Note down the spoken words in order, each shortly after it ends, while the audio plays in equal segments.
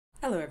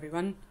Hello,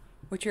 everyone.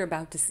 What you're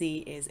about to see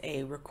is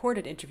a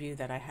recorded interview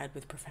that I had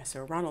with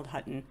Professor Ronald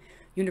Hutton,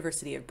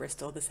 University of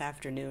Bristol, this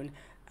afternoon,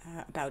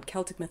 about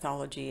Celtic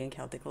mythology and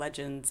Celtic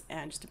legends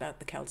and just about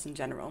the Celts in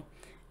general.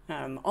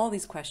 All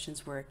these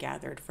questions were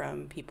gathered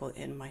from people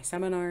in my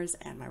seminars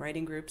and my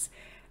writing groups,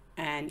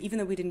 and even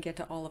though we didn't get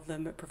to all of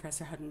them,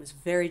 Professor Hutton was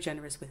very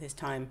generous with his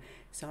time,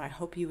 so I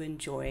hope you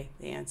enjoy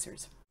the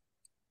answers.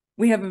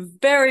 We have a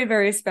very,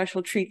 very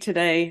special treat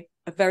today,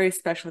 a very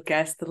special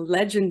guest, the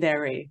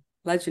legendary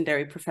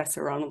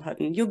Professor Ronald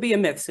Hutton. You'll be a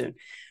myth soon,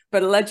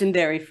 but a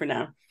legendary for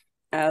now.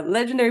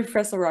 Legendary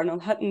Professor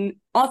Ronald Hutton,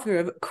 author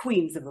of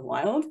Queens of the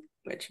Wild,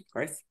 which of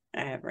course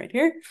I have right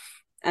here.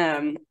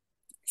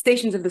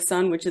 Stations of the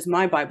Sun, which is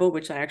my Bible,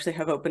 which I actually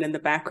have open in the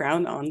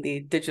background on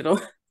the digital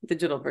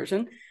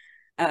version.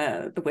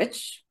 The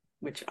Witch,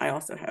 which I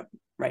also have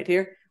right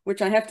here,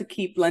 which I have to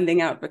keep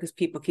lending out because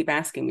people keep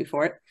asking me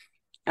for it.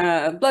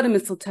 Blood and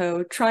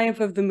Mistletoe, Triumph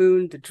of the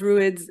Moon, The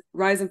Druids,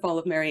 Rise and Fall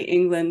of Merry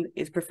England,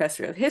 is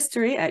Professor of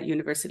History at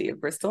University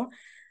of Bristol,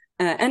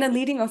 and a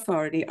leading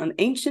authority on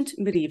ancient,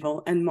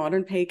 medieval, and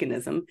modern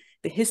paganism,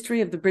 the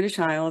history of the British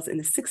Isles in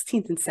the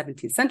 16th and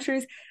 17th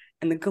centuries,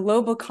 and the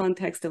global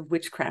context of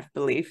witchcraft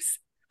beliefs.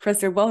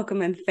 Professor,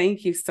 welcome and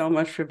thank you so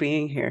much for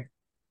being here.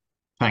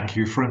 Thank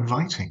you for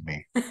inviting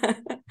me.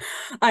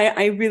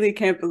 I really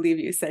can't believe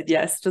you said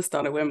yes just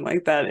on a whim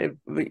like that.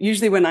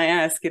 Usually when I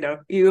ask,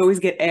 you always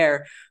get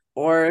air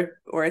or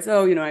it's,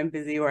 oh, I'm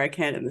busy or I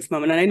can't in this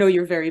moment. And I know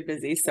you're very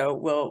busy, so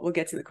we'll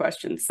get to the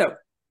questions. So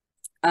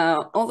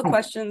all the Oh,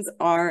 questions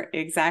are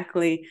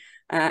exactly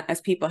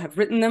as people have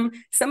written them.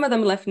 Some of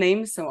them left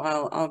names, so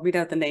I'll read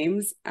out the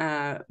names.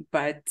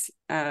 But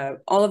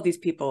all of these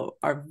people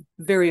are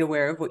very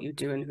aware of what you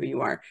do and who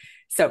you are.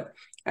 So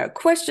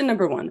question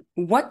number one,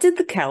 what did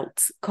the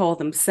Celts call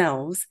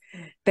themselves?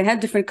 They had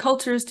different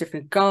cultures,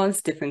 different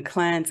gods, different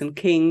clans and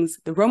kings.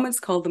 The Romans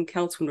called them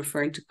Celts when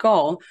referring to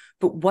Gaul,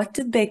 but what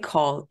did they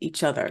call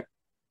each other?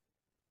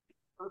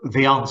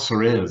 the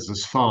answer is,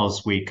 as far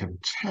as we can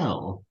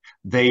tell,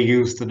 they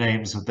use the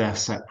names of their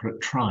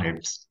separate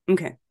tribes.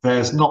 Okay.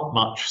 There's not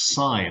much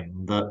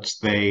sign that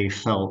they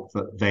felt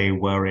that they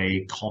were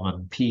a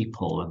common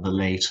people in the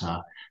later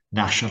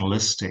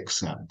nationalistic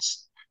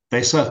sense.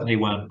 They certainly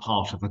weren't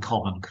part of a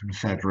common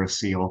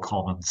confederacy or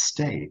common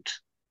state.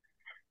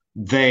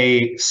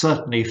 They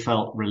certainly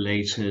felt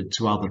related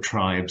to other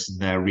tribes in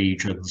their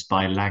regions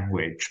by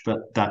language,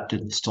 but that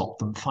didn't stop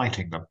them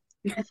fighting them.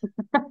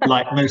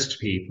 Like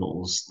most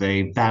peoples,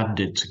 they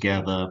banded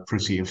together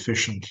pretty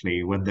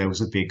efficiently when there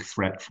was a big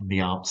threat from the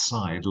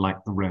outside,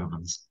 like the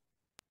Romans.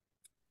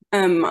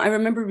 I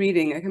remember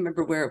reading, I can't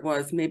remember where it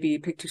was, maybe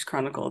Pictures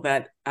Chronicle,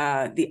 that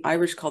the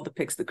Irish called the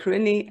Picts the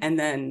Cruinni, and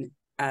then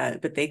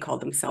but they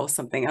called themselves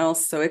something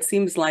else. So it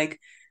seems like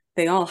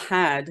they all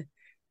had,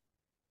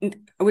 I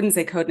wouldn't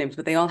say code names,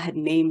 but they all had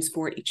names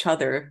for each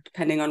other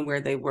depending on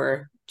where they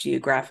were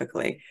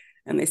geographically,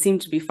 and they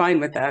seemed to be fine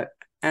with that.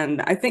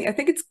 And I think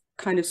it's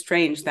kind of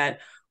strange that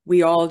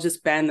we all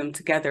just band them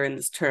together in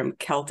this term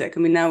Celtic. I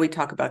mean, now we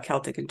talk about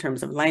Celtic in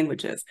terms of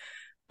languages,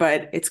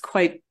 but it's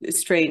quite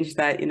strange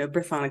that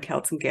Brythonic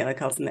Celts and Gaelic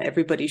Celts and that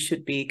everybody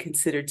should be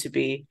considered to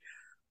be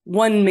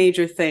one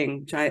major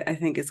thing, which I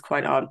think is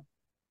quite odd.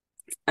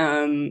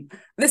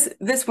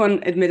 This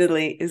one,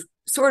 admittedly, is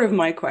sort of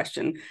my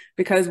question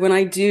because when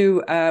I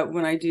do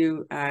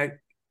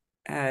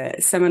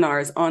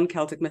seminars on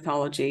Celtic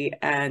mythology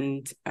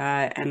and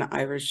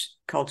Irish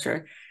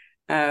culture,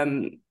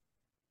 um,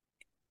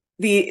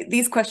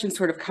 these questions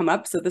sort of come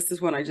up. So this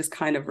is one I just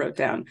kind of wrote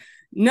down,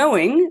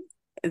 knowing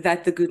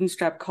that the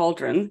Gudenstrap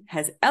cauldron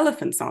has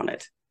elephants on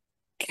it.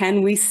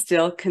 Can we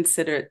still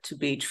consider it to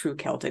be true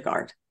Celtic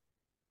art?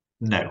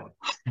 No,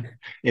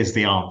 is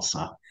the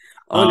answer.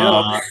 Oh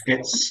no.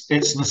 It's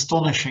an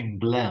astonishing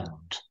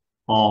blend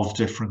of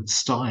different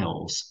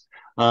styles.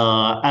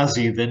 As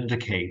you've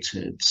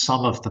indicated,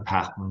 some of the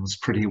patterns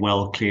pretty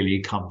well clearly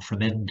come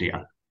from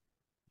India,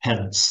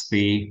 hence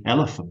the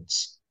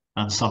elephants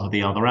and some of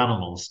the other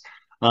animals.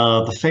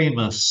 The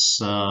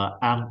famous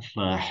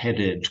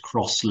antler-headed,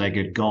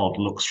 cross-legged god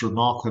looks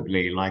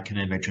remarkably like an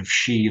image of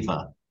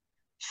Shiva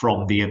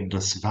from the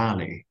Indus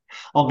Valley.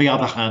 On the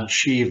other hand,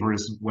 Shiva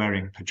isn't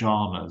wearing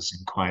pajamas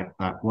in quite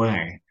that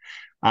way.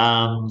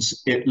 And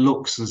it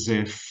looks as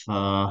if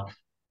an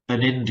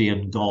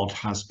Indian god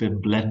has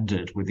been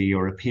blended with the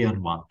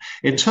European one.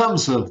 In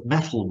terms of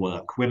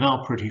metalwork, we're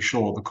now pretty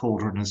sure the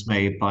cauldron is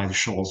made by the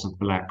shores of the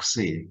Black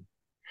Sea,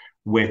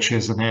 which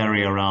is an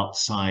area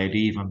outside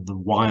even the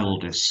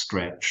wildest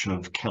stretch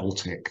of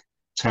Celtic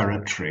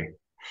territory.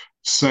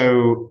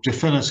 So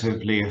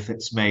definitively, if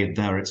it's made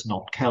there, it's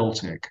not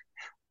Celtic,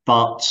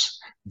 but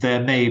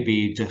there may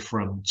be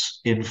different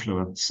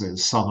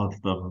influences, some of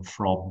them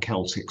from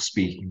Celtic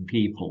speaking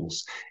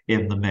peoples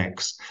in the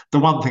mix. The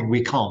one thing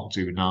we can't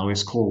do now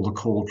is call the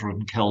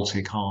cauldron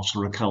Celtic art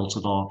or a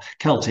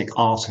Celtic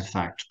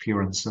artifact,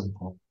 pure and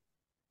simple.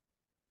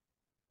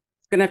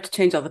 Gonna have to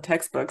change all the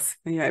textbooks.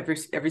 Yeah,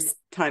 every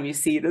time you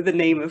see the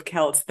name of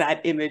Celts,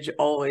 that image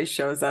always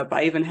shows up.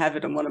 I even have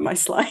it on one of my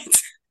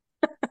slides.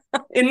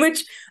 in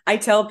which I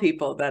tell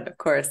people that, of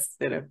course,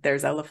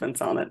 there's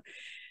elephants on it.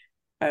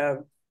 Uh,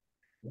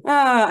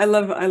 I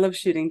love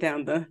shooting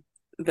down the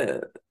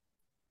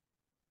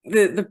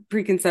the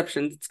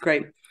preconceptions. It's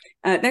great.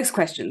 Next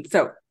question.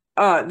 So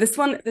this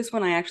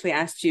one I actually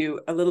asked you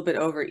a little bit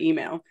over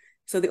email.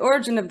 So the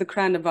origin of the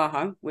Cran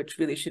Navaja, which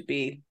really should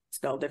be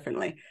spelled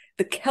differently,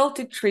 the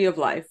Celtic tree of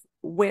life.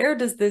 Where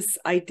does this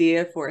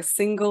idea for a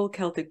single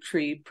Celtic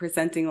tree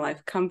presenting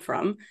life come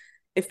from?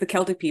 If the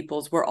Celtic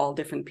peoples were all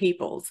different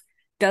peoples,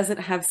 does it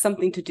have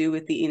something to do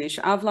with the Inish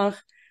Avlach?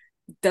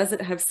 Does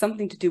it have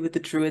something to do with the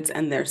Druids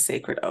and their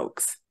sacred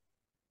oaks?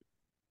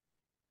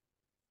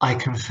 I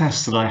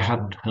confess that I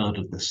hadn't heard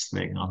of this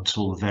thing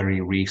until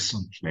very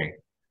recently,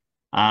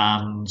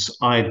 and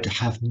I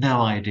have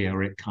no idea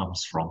where it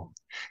comes from.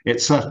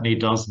 It certainly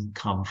doesn't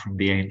come from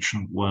the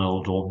ancient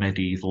world or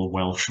medieval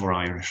Welsh or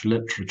Irish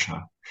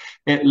literature.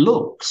 It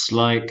looks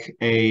like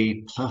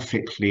a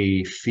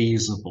perfectly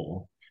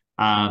feasible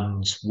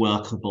and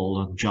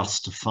workable and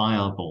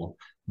justifiable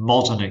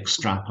modern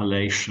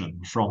extrapolation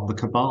from the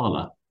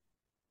Kabbalah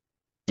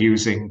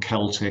using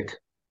Celtic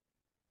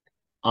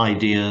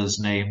ideas,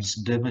 names,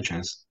 and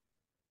images.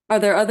 Are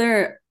there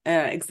other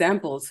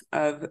examples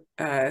of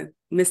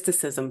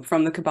mysticism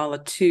from the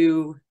Kabbalah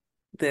to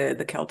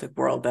the Celtic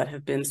world that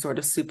have been sort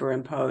of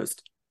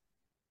superimposed?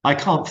 I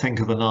can't think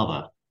of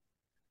another.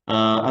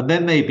 And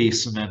there may be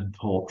some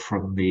import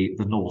from the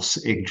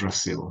Norse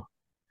Yggdrasil,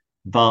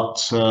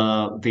 but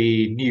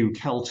the new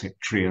Celtic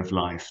tree of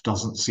life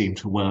doesn't seem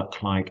to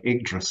work like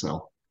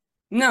Yggdrasil.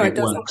 No, it It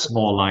doesn't. works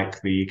more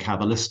like the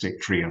Kabbalistic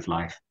tree of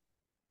life.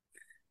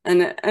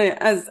 And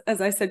as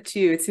I said to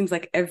you, it seems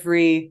like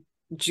every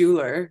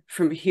jeweler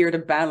from here to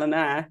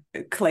Ballina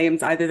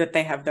claims either that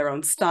they have their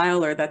own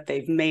style or that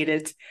they've made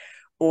it,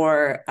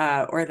 or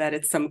that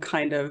it's some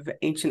kind of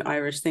ancient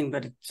Irish thing,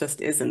 but it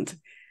just isn't.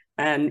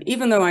 And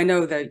even though I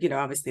know that,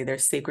 obviously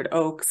there's sacred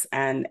oaks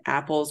and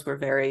apples were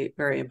very,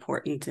 very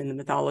important in the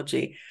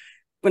mythology.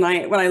 When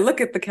I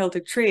look at the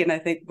Celtic tree and I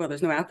think, well,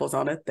 there's no apples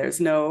on it. There's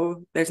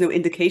no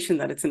indication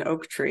that it's an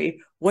oak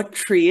tree. What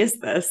tree is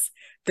this?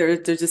 There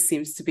just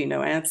seems to be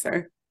no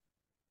answer.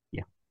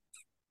 Yeah.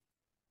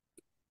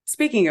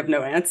 Speaking of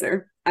no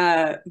answer,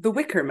 the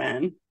Wicker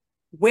Man.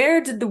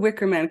 Where did the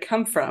Wicker Man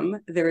come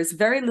from? There is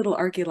very little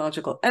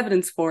archaeological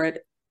evidence for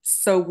it.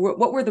 So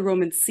what were the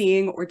Romans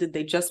seeing, or did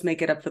they just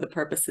make it up for the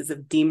purposes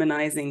of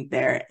demonizing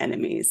their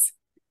enemies?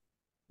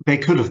 They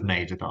could have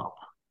made it up,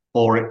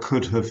 or it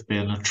could have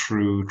been a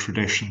true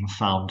tradition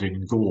found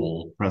in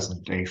Gaul,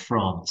 present-day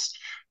France.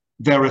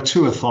 There are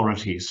two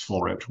authorities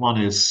for it.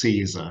 One is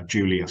Caesar,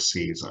 Julius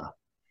Caesar,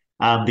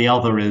 and the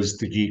other is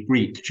the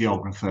Greek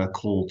geographer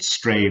called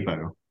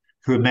Strabo,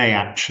 who may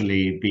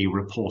actually be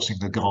reporting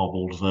a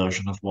garbled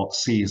version of what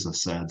Caesar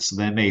said. So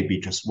there may be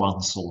just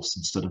one source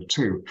instead of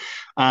two.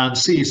 And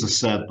Caesar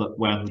said that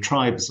when the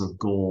tribes of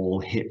Gaul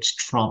hit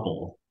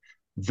trouble,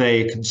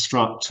 they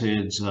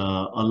constructed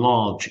a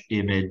large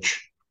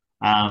image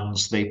and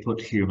they put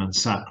human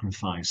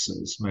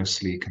sacrifices,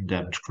 mostly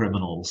condemned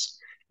criminals,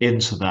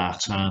 into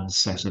that and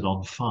set it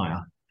on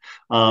fire.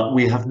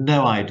 We have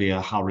no idea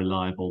how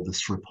reliable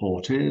this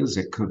report is.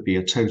 It could be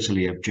a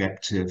totally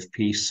objective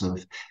piece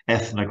of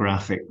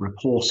ethnographic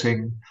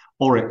reporting,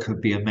 or it could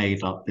be a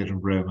made-up bit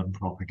of Roman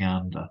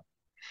propaganda.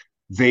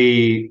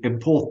 The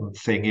important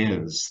thing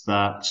is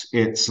that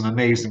it's an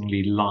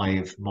amazingly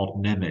live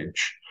modern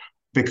image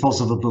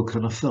because of a book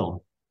and a film.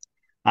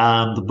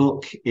 And the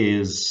book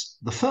is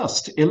the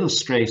first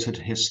illustrated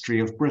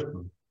history of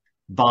Britain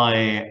by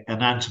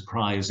an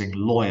enterprising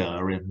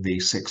lawyer in the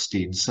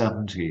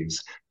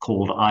 1670s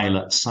called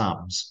Islet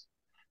Sams,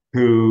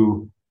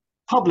 who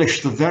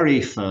published the very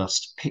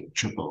first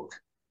picture book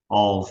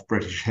of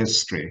British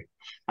history.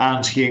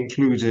 And he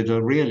included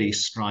a really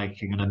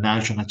striking and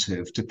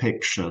imaginative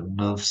depiction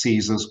of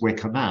Caesar's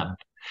Wicker Man.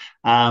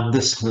 And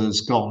this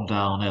has gone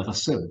down ever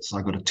since.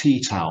 I got a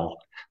tea towel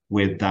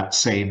with that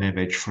same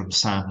image from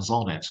Sams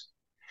on it.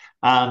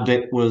 And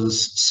it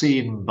was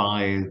seen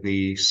by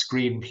the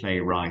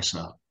screenplay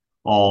writer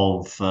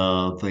of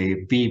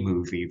the B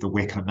movie, The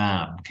Wicker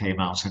Man, came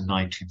out in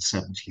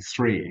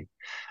 1973.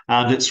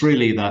 And it's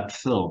really that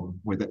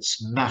film, with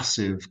its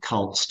massive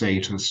cult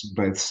status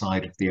on both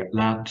sides of the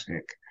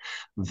Atlantic,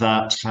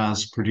 that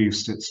has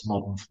produced its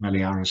modern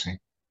familiarity.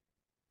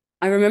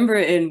 I remember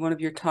in one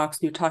of your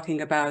talks, you were talking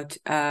about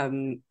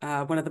one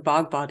of the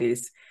bog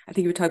bodies. I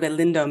think you were talking about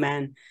Lindo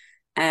Man,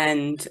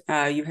 and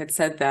you had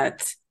said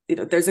that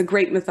there's a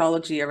great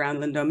mythology around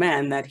Lindo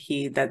Man that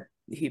he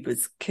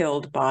was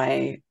killed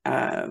by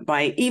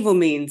evil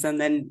means, and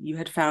then you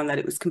had found that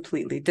it was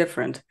completely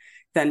different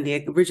than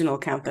the original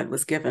account that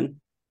was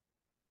given.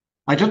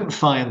 I didn't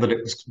find that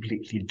it was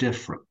completely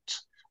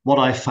different. What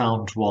I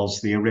found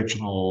was the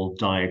original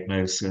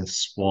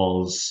diagnosis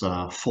was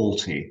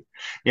faulty.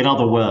 In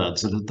other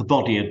words, the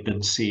body had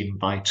been seen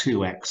by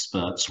two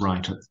experts right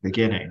at the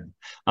beginning,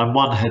 and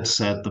one had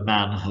said the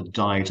man had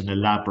died an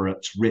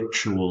elaborate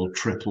ritual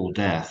triple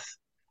death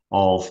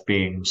of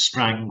being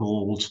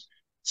strangled,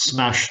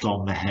 smashed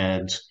on the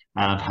head,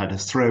 and had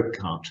his throat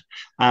cut.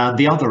 And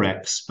the other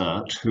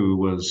expert, who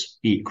was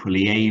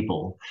equally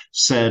able,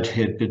 said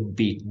he'd been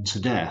beaten to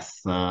death.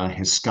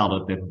 His skull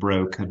had been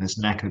broken, his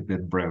neck had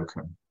been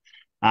broken,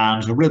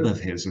 and a rib of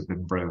his had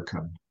been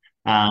broken.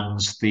 And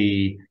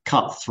the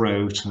cut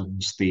throat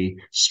and the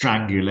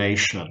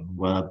strangulation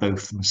were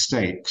both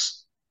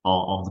mistakes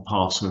on the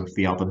part of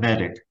the other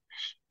medic.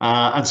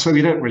 And so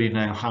we don't really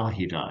know how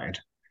he died.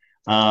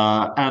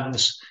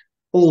 And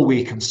all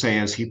we can say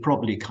is he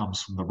probably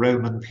comes from the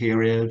Roman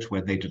period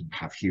when they didn't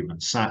have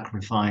human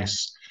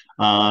sacrifice.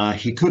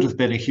 He could have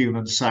been a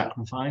human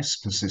sacrifice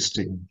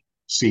persisting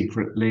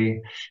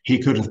secretly. He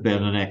could have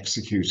been an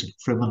executed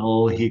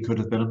criminal. He could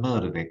have been a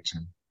murder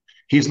victim.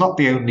 He's not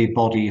the only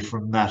body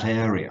from that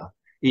area,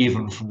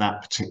 even from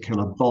that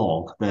particular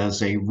bog.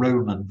 There's a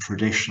Roman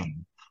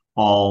tradition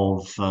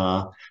of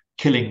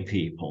killing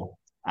people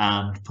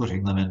and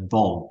putting them in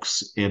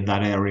bogs in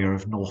that area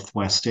of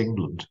northwest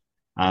England,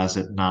 as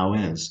it now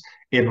is,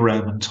 in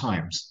Roman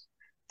times.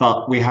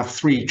 But we have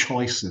three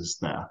choices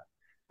there,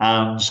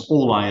 and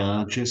all I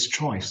urge is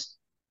choice.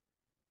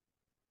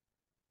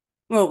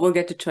 Well, we'll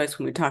get to choice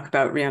when we talk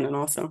about Rhiannon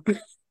also.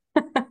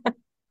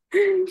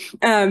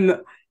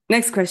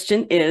 Next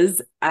question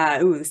is,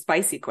 the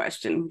spicy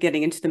question,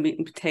 getting into the meat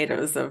and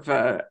potatoes of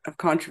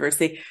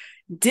controversy.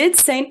 Did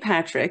St.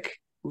 Patrick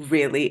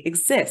really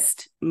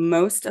exist?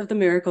 Most of the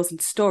miracles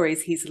and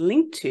stories he's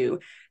linked to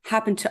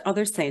happened to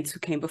other saints who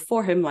came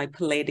before him, like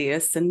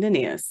Palladius and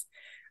Ninnius,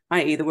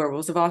 i.e. the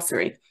werewolves of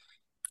Ossory.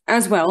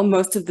 As well,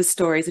 most of the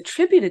stories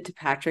attributed to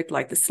Patrick,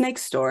 like the snake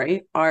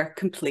story, are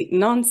complete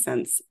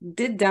nonsense.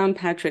 Did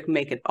Downpatrick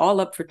make it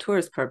all up for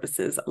tourist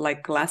purposes,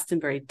 like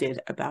Glastonbury did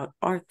about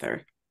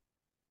Arthur?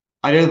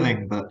 I don't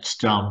think that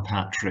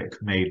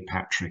Downpatrick made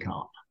Patrick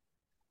up.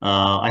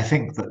 I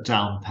think that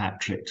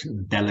Downpatrick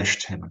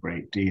embellished him a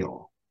great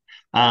deal.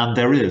 And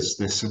there is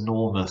this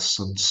enormous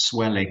and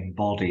swelling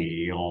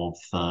body of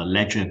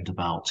legend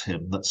about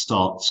him that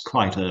starts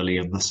quite early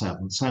in the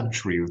 7th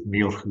century with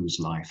Miorhu's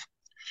life.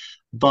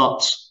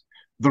 But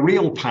the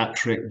real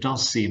Patrick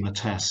does seem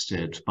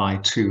attested by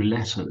 2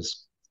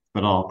 letters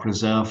that are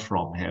preserved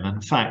from him. In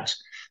fact,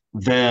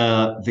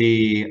 they're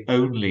the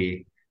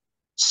only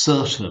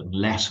certain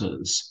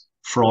letters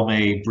from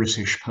a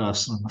British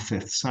person in the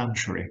 5th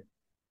century,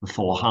 the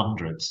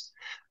 400s.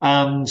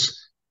 And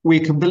we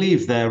can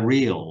believe they're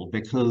real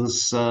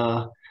because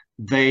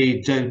they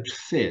don't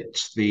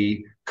fit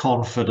the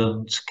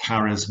confident,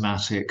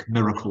 charismatic,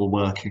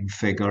 miracle-working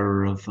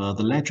figure of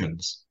the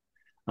legends.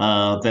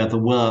 They're the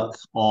work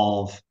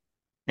of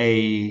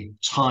a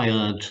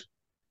tired,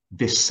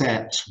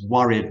 beset,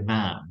 worried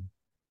man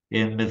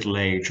in middle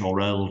age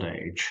or old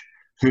age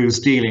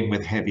who's dealing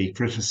with heavy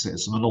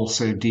criticism and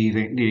also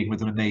dealing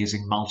with an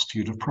amazing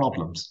multitude of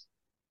problems.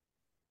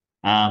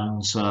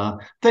 And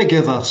they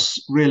give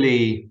us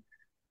really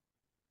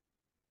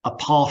a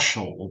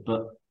partial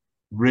but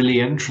really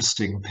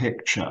interesting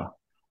picture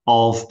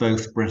of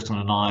both Britain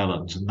and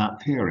Ireland in that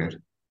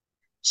period.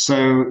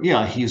 So,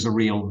 yeah, he's a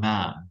real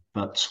man,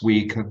 but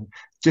we can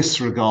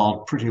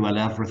disregard pretty well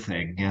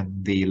everything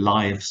in the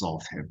lives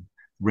of him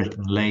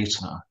written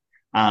later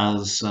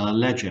as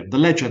legend. The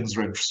legends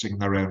are interesting in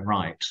their own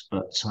right,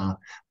 but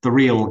the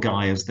real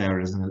guy is there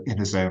in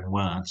his own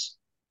words.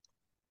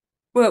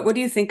 Well, what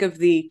do you think of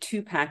the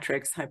 2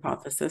 Patricks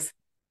hypothesis?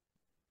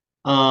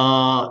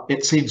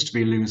 It seems to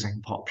be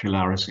losing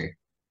popularity.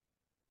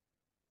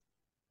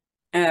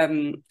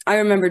 I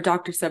remember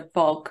Dr. Seb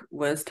Falk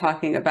was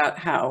talking about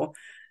how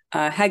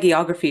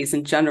hagiographies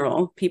in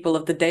general, people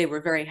of the day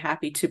were very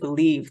happy to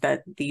believe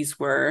that these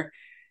were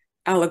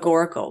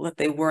allegorical, that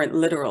they weren't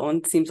literal.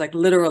 And it seems like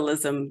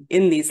literalism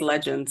in these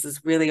legends is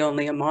really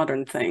only a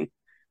modern thing.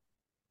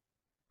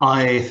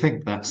 I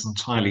think that's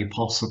entirely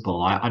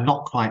possible. I'm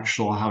not quite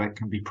sure how it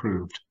can be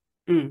proved.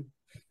 Mm.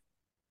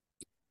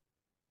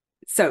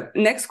 So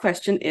next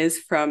question is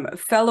from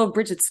fellow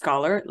Bridget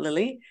scholar,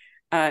 Lily.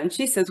 And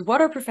she says, what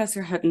are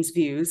Professor Hutton's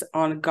views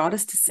on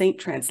goddess to saint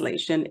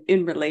translation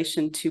in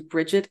relation to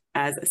Bridget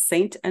as a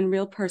saint and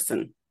real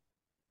person?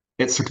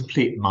 It's a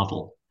complete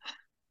muddle.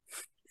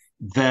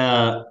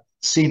 There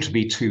seem to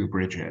be 2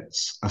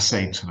 Bridgets, a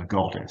saint and a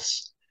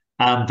goddess,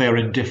 and they're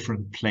in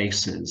different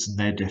places and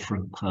they're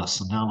different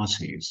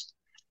personalities.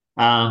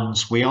 And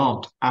we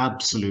aren't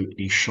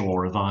absolutely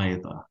sure of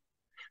either.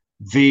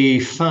 The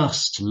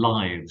first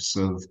lives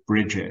of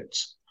Bridget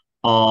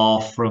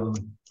are from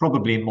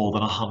probably more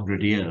than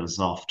 100 years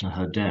after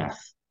her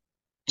death.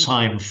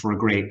 Time for a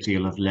great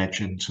deal of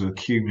legend to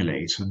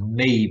accumulate and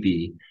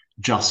maybe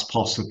just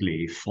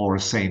possibly for a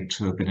saint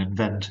to have been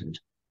invented.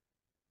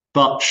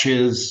 But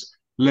she's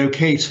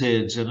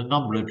located in a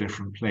number of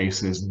different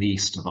places in the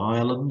east of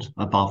Ireland,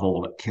 above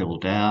all at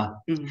Kildare.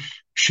 Mm.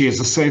 She is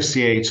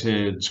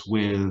associated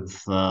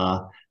with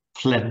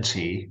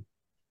plenty,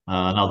 in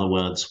other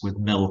words, with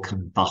milk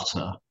and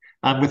butter,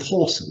 and with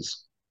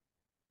horses.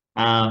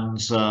 And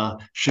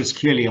she's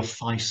clearly a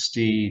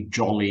feisty,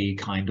 jolly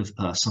kind of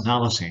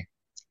personality.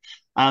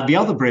 And the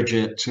other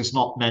Bridget is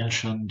not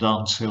mentioned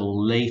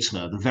until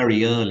later. The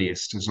very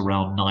earliest is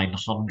around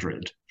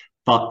 900,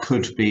 but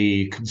could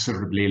be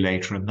considerably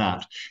later in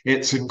that.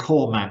 It's in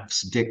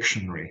Cormac's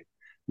dictionary,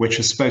 which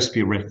is supposed to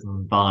be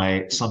written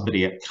by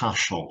somebody at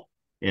Cashel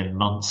in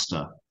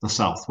Munster, the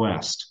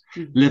southwest,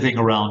 living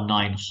around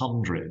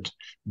 900.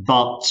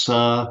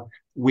 But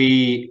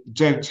we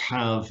don't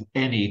have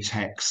any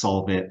texts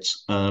of it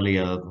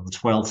earlier than the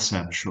 12th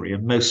century,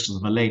 and most of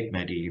them are late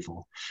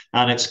medieval.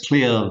 And it's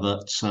clear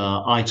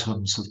that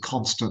items have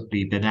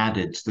constantly been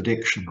added to the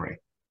dictionary.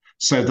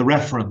 So the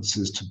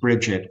references to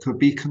Bridget could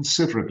be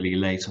considerably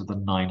later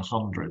than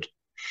 900.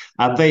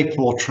 And they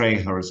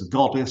portray her as a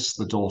goddess,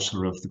 the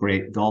daughter of the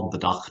great god, the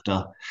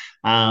Dachta,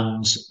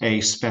 and a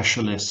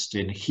specialist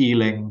in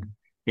healing,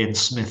 in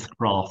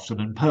smithcraft, and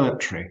in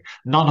poetry,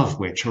 none of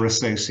which are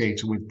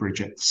associated with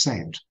Bridget the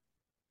Saint.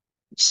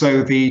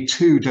 So the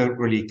two don't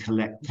really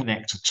connect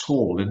at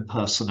all in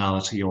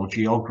personality or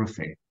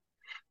geography.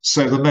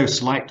 So the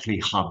most likely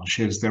hunch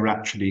is they're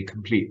actually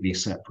completely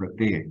separate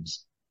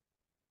beings.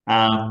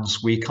 And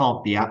we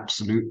can't be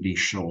absolutely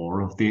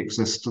sure of the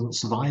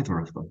existence of either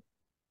of them.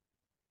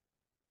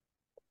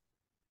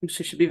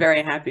 She should be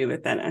very happy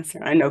with that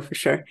answer, I know for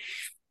sure.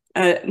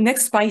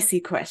 Next spicy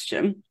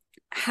question.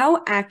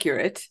 How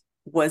accurate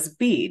was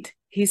Bede?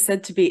 He's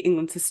said to be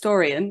England's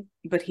historian,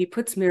 but he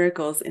puts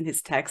miracles in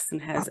his texts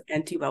and has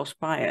anti-Welsh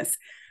bias.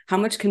 How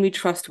much can we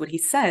trust what he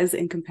says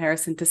in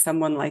comparison to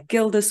someone like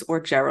Gildas or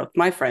Gerald,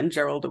 my friend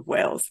Gerald of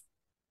Wales?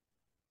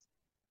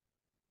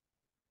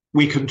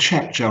 We can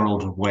check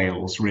Gerald of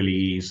Wales really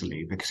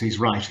easily because he's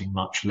writing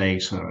much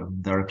later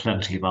and there are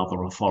plenty of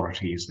other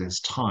authorities this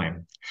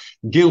time.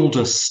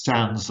 Gildas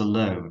stands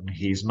alone.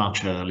 He's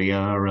much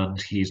earlier and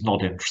he's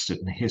not interested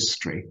in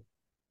history.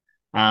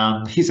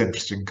 And he's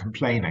interested in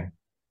complaining.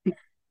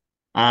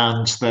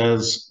 And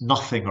there's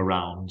nothing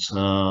around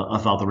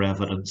of other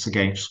evidence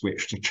against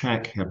which to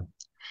check him.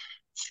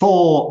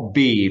 For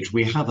Bede,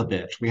 we have a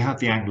bit. We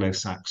have the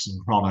Anglo-Saxon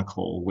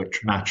Chronicle,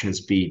 which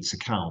matches Bede's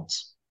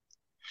accounts.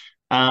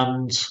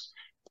 And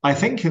I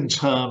think in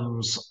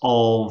terms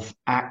of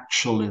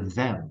actual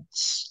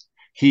events,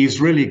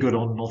 he's really good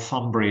on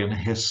Northumbrian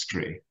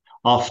history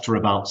after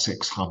about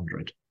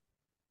 600,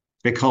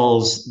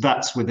 because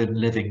that's within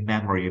living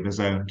memory of his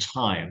own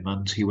time,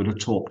 and he would have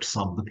talked to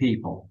some of the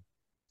people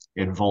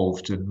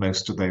involved in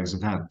most of those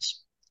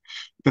events.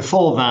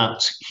 Before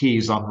that,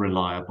 he's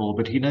unreliable,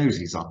 but he knows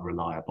he's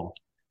unreliable.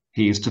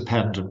 He's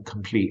dependent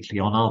completely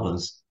on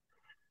others.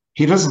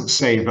 He doesn't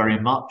say very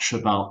much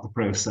about the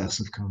process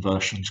of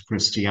conversion to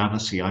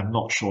Christianity. I'm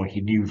not sure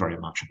he knew very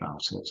much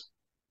about it.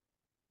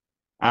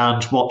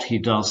 And what he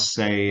does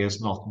say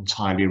is not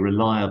entirely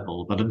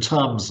reliable. But in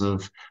terms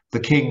of the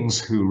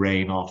kings who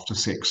reign after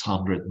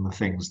 600 and the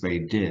things they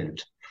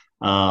did,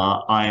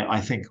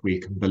 I think we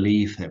can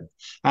believe him.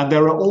 And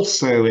there are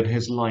also in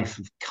his life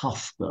of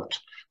Cuthbert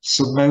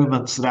some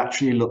moments that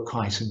actually look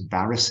quite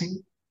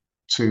embarrassing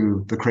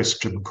to the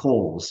Christian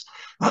cause,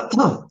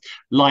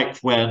 like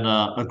when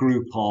a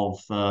group of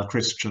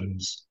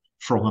Christians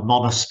from a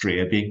monastery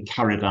are being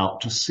carried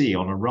out to sea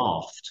on a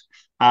raft,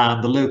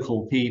 and the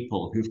local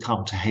people who've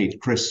come to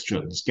hate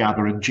Christians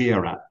gather and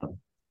jeer at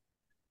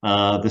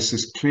them. This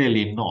is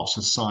clearly not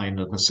a sign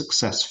of a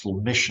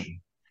successful mission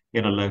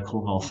in a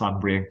local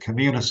Northumbrian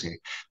community.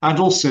 And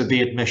also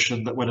the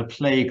admission that when a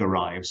plague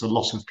arrives, a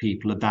lot of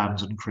people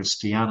abandon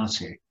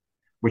Christianity,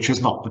 which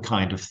is not the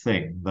kind of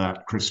thing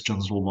that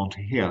Christians will want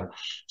to hear.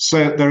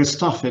 So there is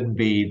stuff in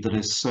Bede that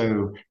is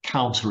so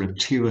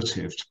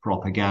counterintuitive to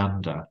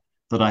propaganda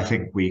that I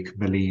think we can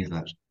believe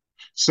it.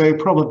 So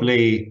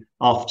probably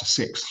after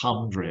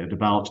 600,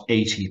 about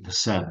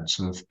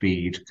 80% of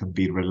Bede can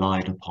be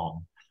relied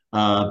upon.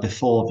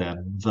 Before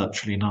then,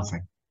 virtually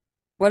nothing.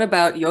 What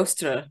about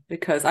Jostra?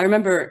 Because I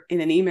remember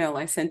in an email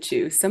I sent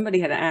you,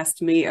 somebody had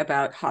asked me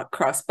about hot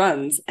cross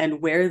buns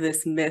and where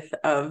this myth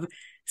of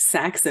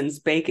Saxons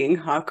baking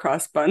hot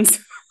cross buns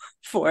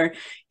for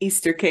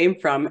Easter came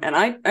from. And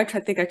I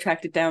think I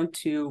tracked it down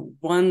to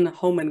one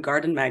home and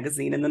garden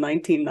magazine in the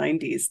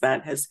 1990s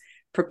that has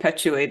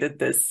perpetuated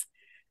this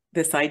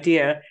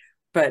idea.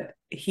 But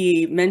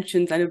he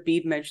mentions, I know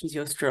Bede mentions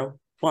Jostra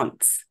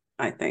once,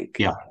 I think.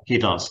 Yeah, he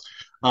does.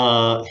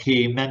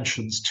 He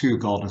mentions two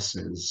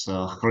goddesses,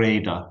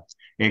 Hreda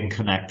in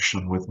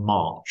connection with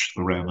March,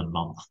 the Roman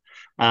month,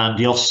 and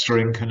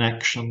Jostra in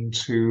connection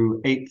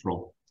to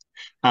April.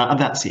 And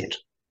that's it.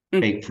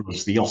 April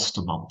is the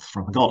Josta month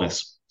from a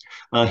goddess.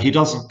 He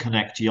doesn't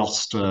connect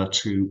Josta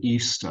to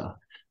Easter,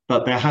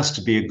 but there has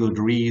to be a good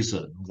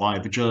reason why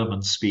the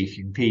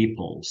German-speaking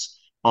peoples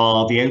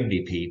are the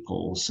only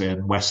peoples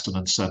in Western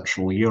and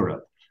Central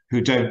Europe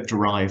who don't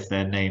derive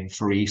their name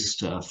for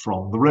Easter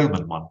from the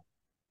Roman one.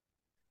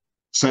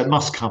 So it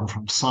must come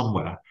from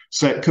somewhere.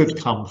 So it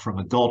could come from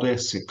a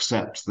goddess,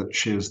 except that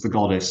she's the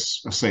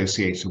goddess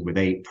associated with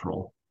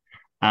April.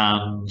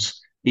 And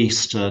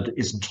Easter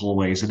isn't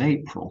always in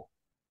April.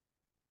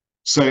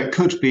 So it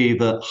could be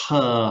that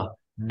her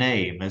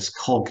name is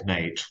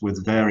cognate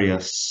with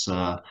various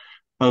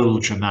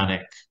old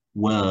Germanic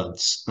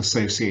words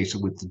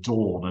associated with the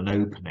dawn and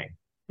opening.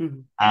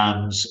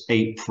 And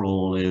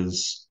April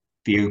is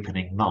the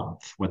opening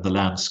month when the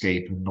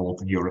landscape in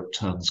Northern Europe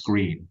turns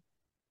green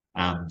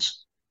and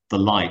the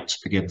light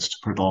begins to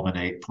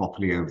predominate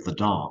properly over the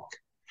dark.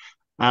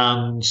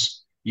 And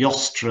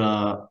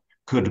Yostra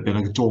could have been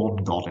a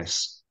dawn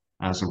goddess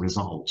as a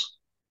result,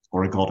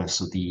 or a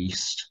goddess of the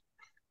East.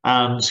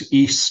 And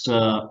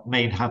Easter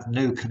may have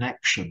no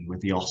connection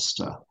with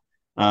Yostra.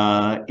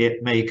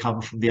 It may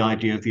come from the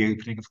idea of the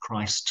opening of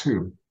Christ's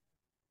tomb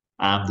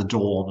and the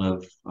dawn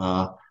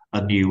of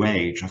a new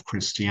age of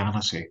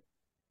Christianity.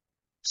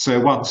 So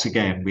once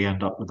again, we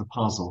end up with a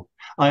puzzle.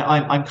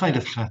 I'm kind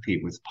of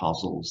happy with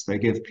puzzles. They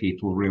give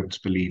people room to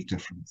believe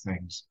different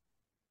things.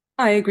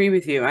 I agree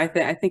with you. I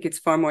think it's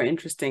far more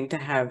interesting to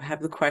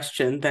have the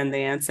question than the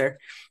answer.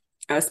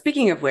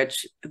 Speaking of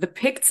which, the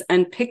Picts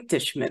and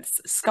Pictish myths,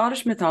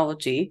 Scottish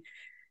mythology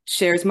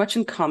shares much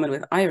in common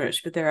with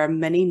Irish, but there are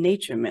many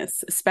nature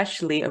myths,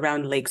 especially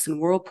around lakes and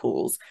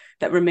whirlpools,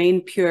 that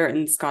remain pure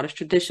in Scottish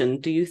tradition.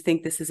 Do you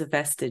think this is a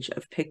vestige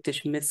of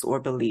Pictish myths or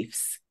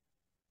beliefs?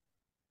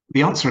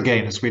 The answer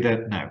again is we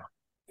don't know.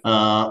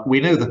 We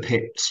know the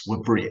Picts were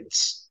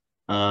Brits.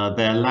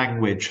 Their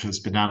language has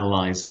been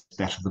analysed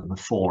better than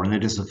before, and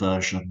it is a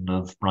version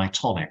of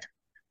Brythonic,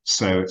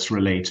 so it's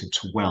related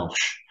to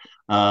Welsh.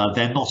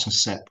 They're not a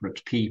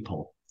separate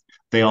people.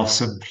 They are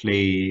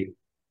simply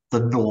the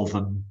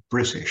Northern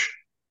British,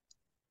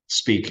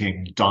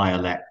 speaking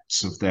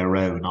dialects of their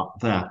own up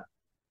there.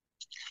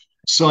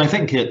 So I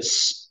think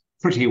it's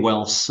pretty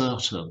well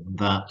certain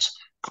that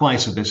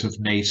quite a bit of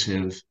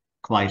native,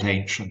 quite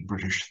ancient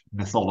British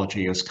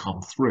mythology has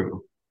come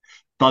through,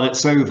 but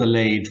it's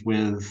overlaid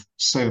with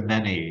so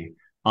many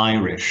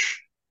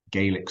Irish,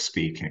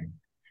 Gaelic-speaking,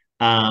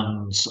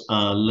 and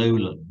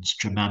Lowlands,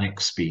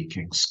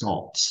 Germanic-speaking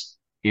Scots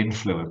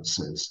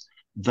influences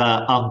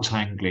that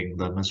untangling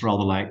them is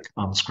rather like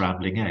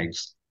unscrambling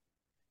eggs.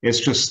 It's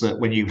just that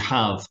when you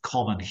have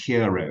common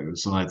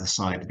heroes on either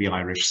side of the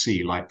Irish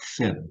Sea, like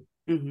Finn,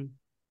 and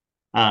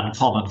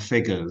common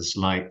figures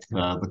like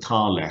the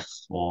Carlech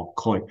or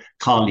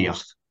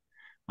Carliach,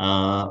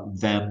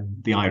 then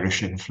the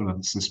Irish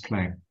influence is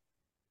plain.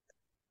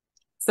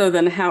 So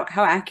then how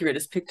accurate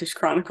is Pictish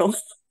Chronicle?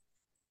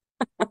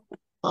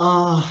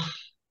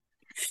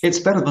 It's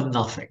better than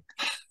nothing.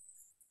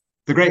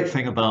 The great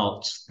thing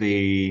about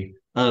the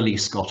early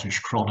Scottish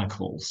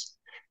chronicles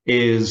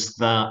is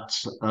that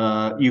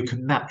you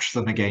can match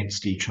them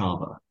against each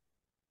other.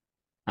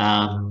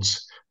 And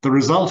the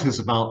result is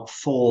about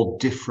 4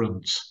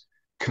 different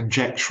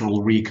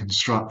conjectural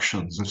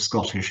reconstructions of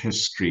Scottish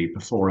history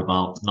before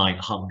about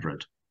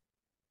 900.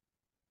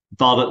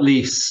 But at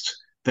least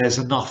there's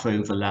enough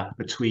overlap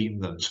between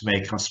them to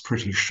make us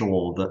pretty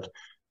sure that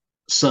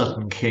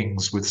certain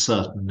kings with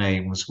certain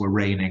names were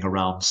reigning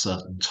around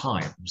certain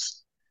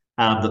times,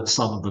 and that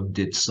some of them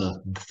did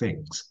certain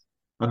things.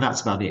 And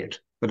that's about it,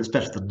 but it's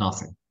better than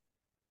nothing.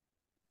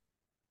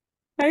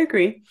 I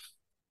agree.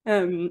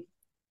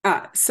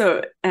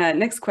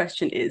 Next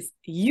question is,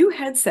 you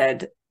had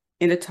said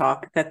in a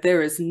talk that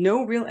there is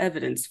no real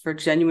evidence for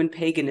genuine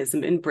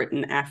paganism in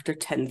Britain after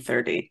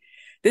 1030.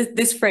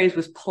 This phrase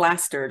was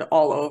plastered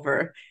all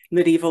over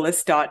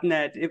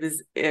medievalist.net.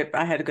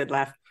 I had a good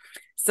laugh.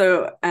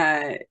 So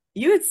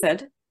you had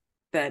said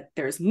that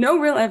there's no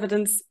real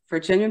evidence for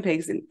genuine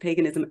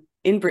paganism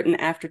in Britain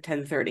after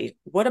 1030.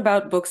 What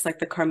about books like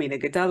the Carmina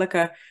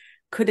Gadelica?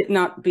 Could it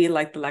not be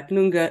like the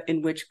Lacnunga,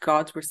 in which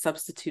gods were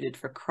substituted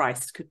for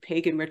Christ? Could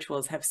pagan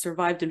rituals have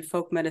survived in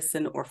folk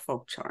medicine or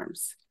folk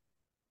charms?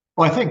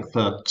 Well, I think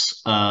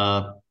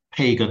that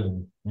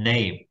pagan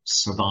names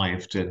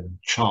survived in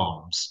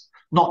charms,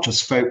 not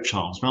just folk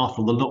charms. I mean,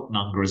 after all, the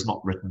Lacnunga is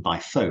not written by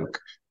folk,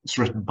 it's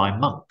written by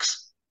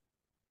monks,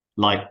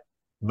 like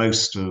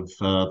most of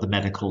the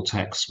medical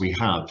texts we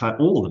have, in fact,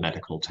 all the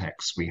medical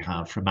texts we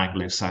have from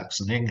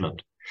Anglo-Saxon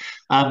England.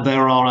 And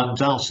there are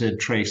undoubted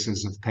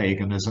traces of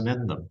paganism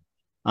in them.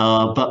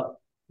 But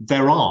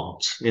there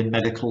aren't in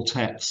medical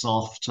texts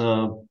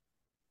after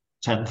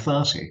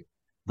 1030.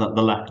 That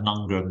the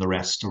Lacnunga and the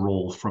rest are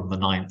all from the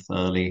 9th,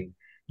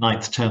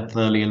 10th,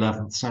 early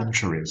 11th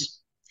centuries.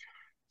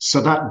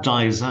 So that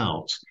dies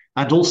out.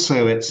 And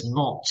also, it's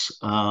not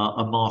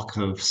a mark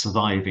of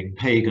surviving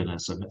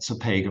paganism, it's a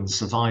pagan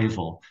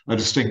survival, a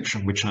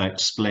distinction which I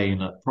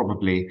explain at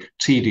probably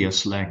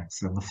tedious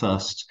length in the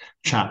first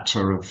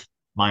chapter of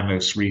my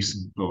most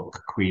recent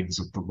book, Queens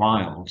of the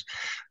Wild.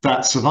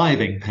 That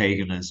surviving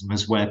paganism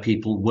is where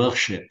people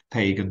worship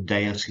pagan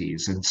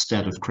deities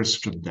instead of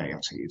Christian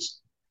deities,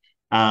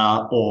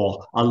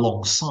 or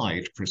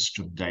alongside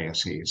Christian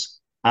deities,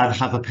 and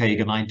have a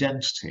pagan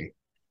identity.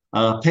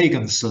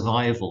 Pagan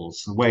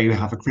survivals, where you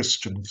have a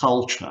Christian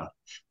culture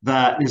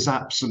that is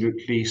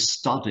absolutely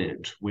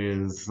studded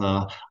with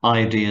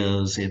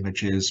ideas,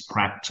 images,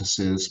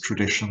 practices,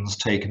 traditions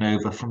taken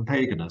over from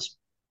paganism,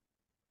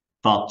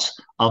 but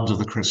under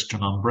the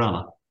Christian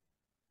umbrella.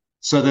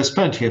 So there's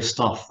plenty of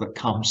stuff that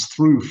comes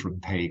through from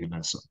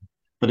paganism,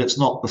 but it's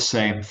not the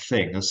same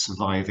thing as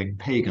surviving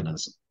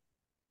paganism.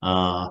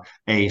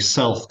 A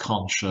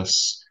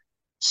self-conscious,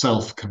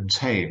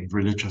 self-contained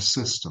religious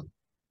system.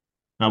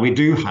 Now, we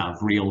do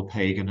have real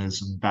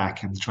paganism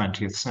back in the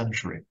 20th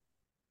century.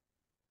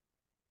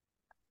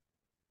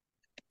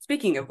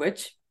 Speaking of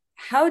which,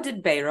 how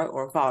did Beira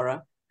or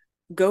Vara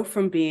go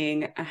from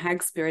being a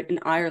hag spirit in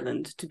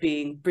Ireland to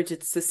being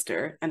Bridget's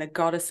sister and a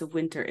goddess of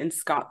winter in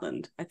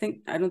Scotland? I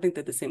don't think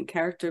they're the same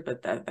character,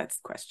 but that's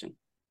the question.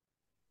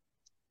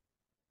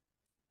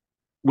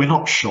 We're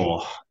not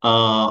sure.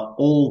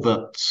 All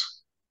that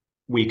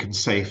we can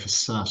say for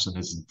certain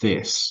is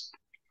this,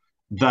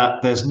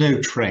 that there's no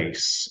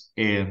trace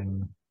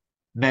in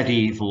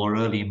medieval or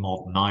early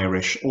modern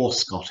Irish or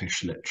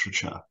Scottish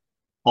literature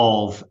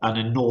of an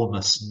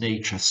enormous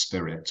nature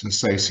spirit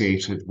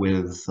associated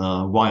with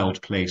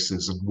wild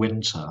places and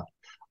winter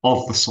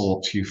of the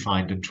sort you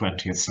find in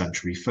 20th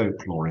century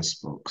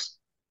folklorist books.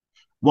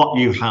 What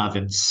you have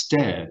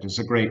instead is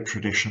a great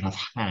tradition of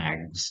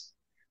hags,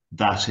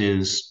 that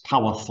is,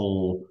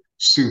 powerful,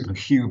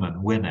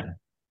 superhuman women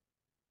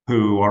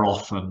who are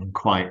often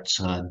quite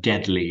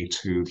deadly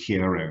to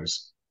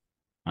heroes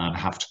and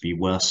have to be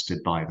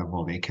worsted by them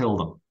or they kill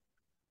them.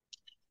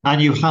 And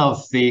you have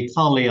the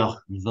Cailleach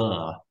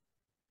Ver,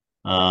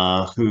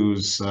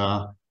 who's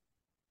a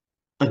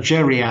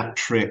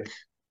geriatric,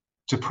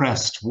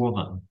 depressed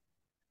woman,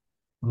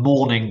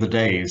 mourning the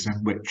days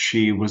in which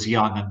she was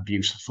young and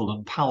beautiful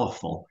and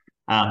powerful.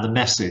 And the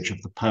message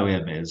of the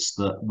poem is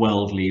that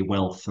worldly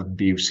wealth and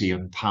beauty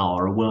and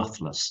power are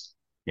worthless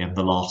in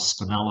the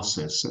last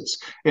analysis.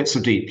 It's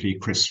a deeply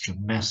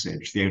Christian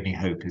message. The only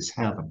hope is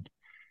heaven.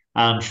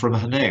 And from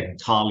her name,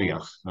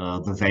 Cailleach,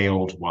 the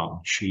veiled one,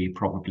 she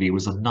probably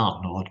was a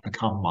nun or had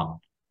become one,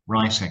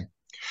 writing.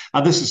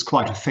 And this is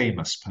quite a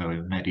famous poem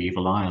in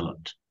medieval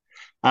Ireland.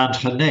 And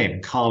her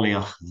name,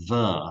 Cailleach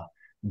Ver,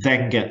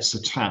 then gets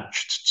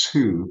attached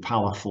to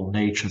powerful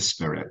nature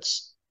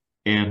spirits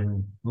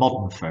in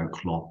modern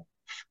folklore.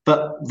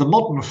 But the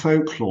modern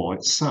folklore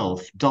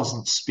itself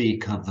doesn't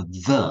speak of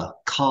the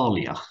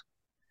Cailleach.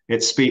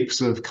 It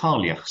speaks of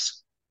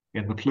Cailleachs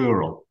in the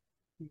plural.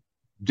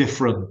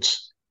 Different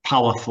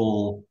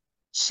powerful,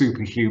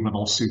 superhuman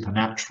or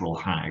supernatural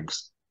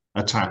hags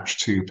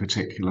attached to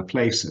particular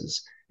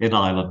places in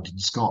Ireland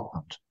and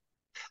Scotland.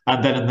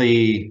 And then in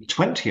the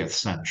 20th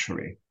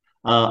century,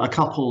 a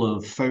couple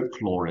of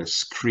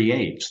folklorists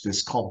create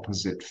this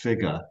composite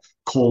figure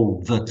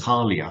called the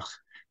Cailleach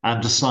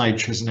and decide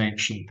she's an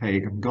ancient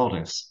pagan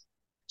goddess.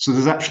 So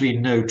there's actually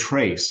no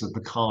trace of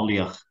the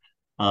Cailleach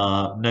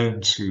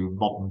known to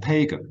modern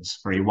pagans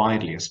very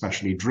widely,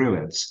 especially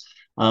Druids,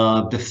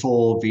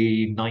 before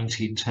the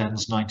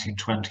 1910s,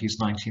 1920s,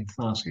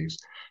 1930s.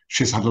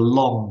 She's had a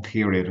long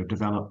period of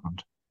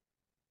development.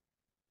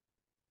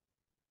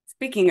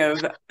 Speaking of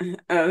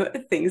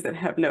things that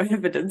have no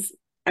evidence,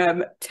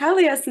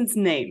 Taliesin's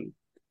name,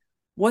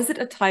 was it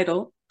a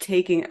title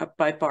taken up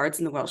by bards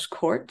in the Welsh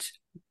court?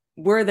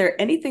 Were there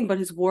anything but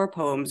his war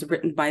poems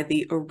written by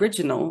the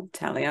original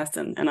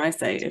Taliesin? And I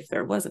say, if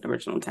there was an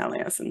original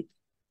Taliesin.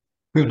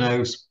 Who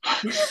knows?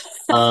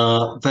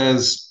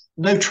 There's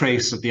no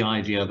trace of the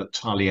idea that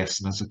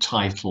Taliesin is a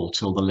title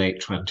till the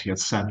late 20th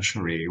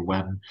century,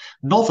 when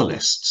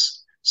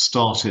novelists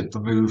started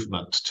the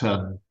movement to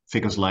turn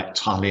figures like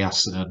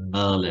Taliesin and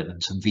Merlin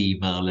into the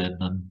Merlin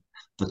and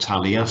the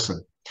Taliesin.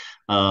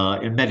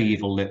 In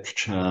medieval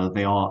literature,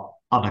 they are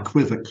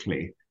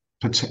unequivocally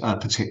a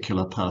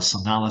particular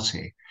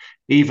personality,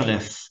 even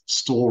if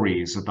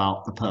stories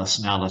about the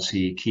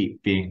personality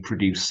keep being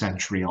produced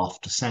century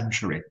after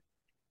century,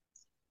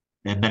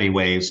 in many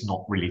ways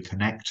not really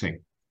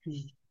connecting.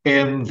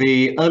 In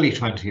the early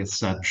 20th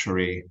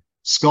century,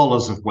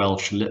 scholars of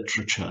Welsh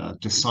literature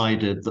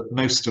decided that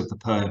most of the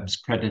poems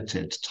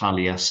credited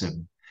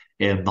Taliesin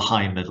in the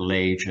High Middle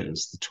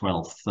Ages, the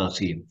 12th,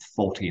 13th,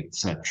 14th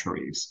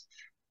centuries,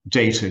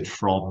 dated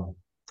from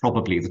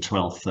probably the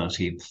 12th,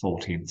 13th,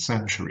 14th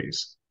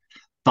centuries.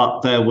 But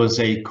there was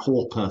a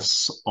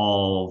corpus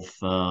of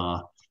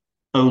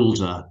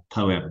older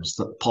poems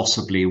that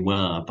possibly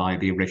were by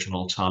the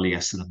original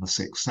Taliesin in the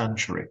 6th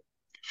century.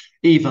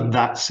 Even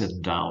that's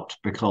in doubt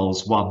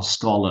because one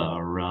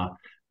scholar,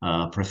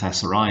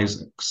 Professor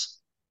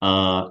Isaacs,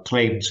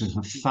 claimed to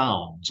have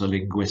found a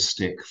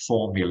linguistic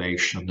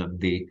formulation in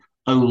the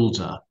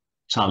older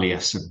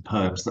Taliesin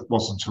poems that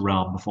wasn't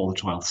around before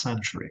the 12th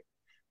century.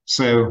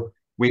 So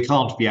we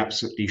can't be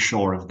absolutely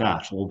sure of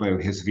that, although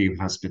his view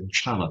has been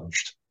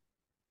challenged.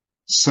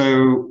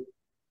 So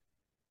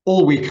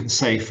all we can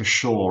say for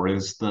sure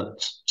is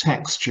that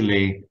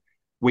textually,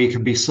 we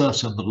can be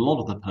certain that a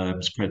lot of the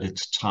poems credited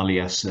to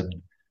Taliesin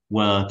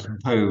were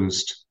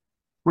composed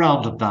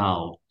round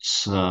about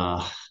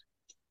half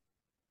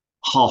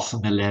a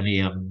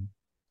millennium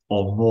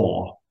or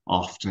more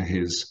after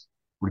his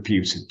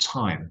reputed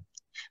time.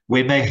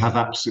 We may have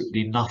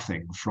absolutely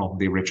nothing from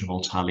the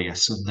original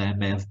Taliesin. There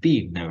may have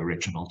been no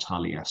original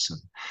Taliesin,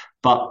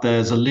 but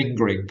there's a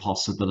lingering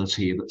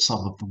possibility that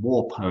some of the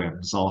war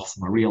poems are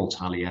from a real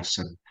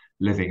Taliesin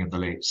living in the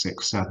late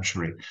 6th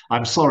century.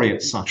 I'm sorry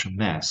it's such a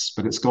mess,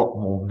 but it's got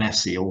more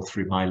messy all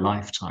through my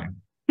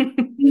lifetime.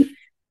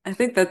 I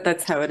think that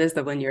that's how it is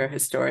that when you're a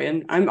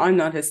historian. I'm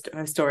not a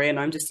historian,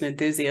 I'm just an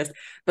enthusiast.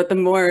 But the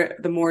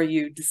more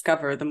you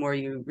discover, the more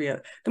you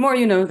know,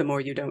 the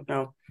more you don't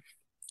know.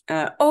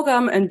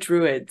 Ogham and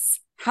Druids.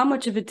 How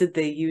much of it did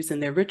they use in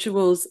their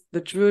rituals?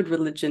 The Druid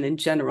religion in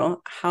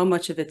general, how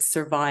much of it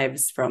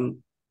survives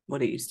from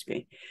what it used to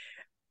be?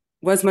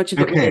 Was much of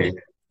it Okay, related?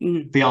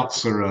 Mm, the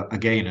answer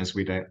again is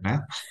we don't know.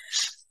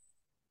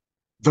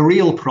 The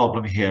real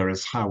problem here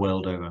is how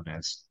old OM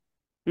is.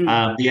 mm.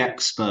 And the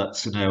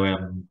experts in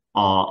OM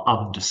are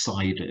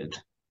undecided.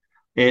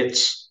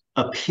 It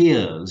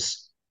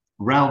appears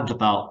round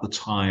about the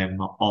time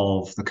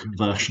of the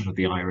conversion of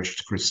the Irish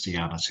to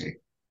Christianity.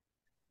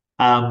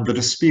 And the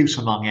dispute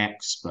among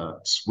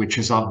experts, which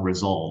is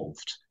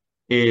unresolved,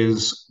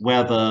 is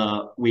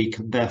whether we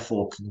can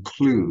therefore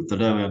conclude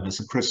that OM is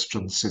a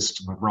Christian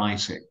system of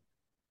writing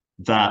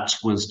that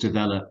was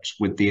developed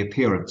with the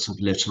appearance of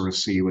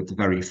literacy with the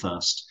very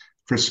first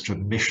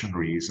Christian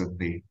missionaries in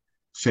the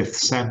 5th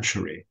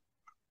century,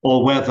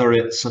 or whether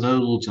it's an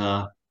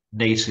older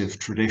native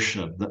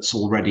tradition that's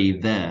already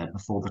there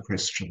before the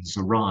Christians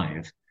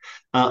arrive.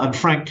 And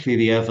frankly,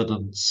 the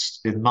evidence,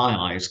 in my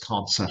eyes,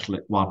 can't settle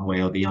it one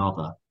way or the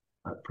other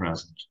at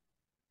present.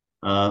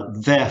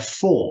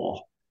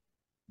 Therefore,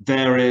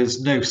 there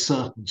is no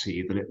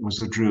certainty that it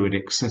was a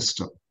Druidic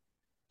system,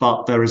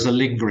 but there is a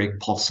lingering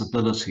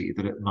possibility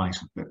that it might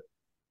have been.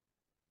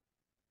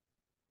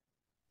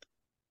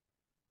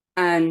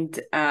 And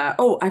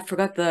oh, I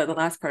forgot the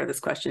last part of this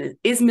question.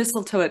 Is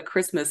mistletoe at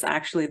Christmas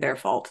actually their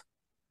fault?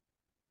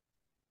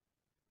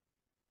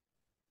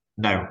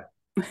 No,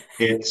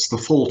 it's the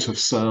fault of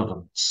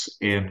servants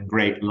in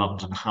great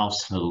London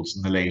households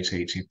in the late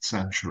 18th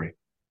century.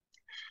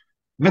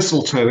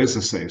 Mistletoe is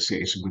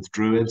associated with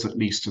Druids, at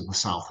least in the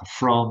south of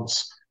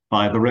France,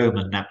 by the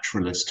Roman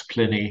naturalist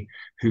Pliny,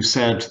 who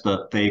said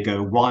that they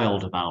go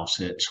wild about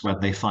it when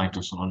they find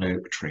it on an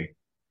oak tree.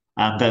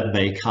 And then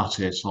they cut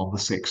it on the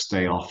 6th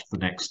day after the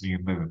next new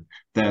moon.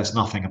 There's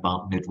nothing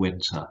about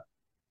midwinter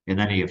in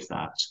any of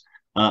that,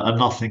 and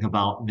nothing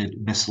about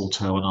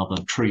mistletoe and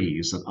other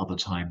trees at other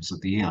times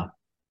of the year.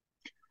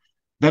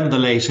 Then in the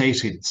late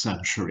 18th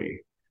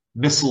century,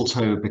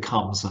 mistletoe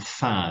becomes a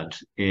fad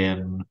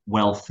in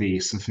wealthy,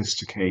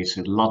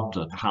 sophisticated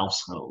London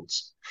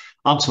households.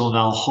 Until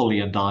now, holly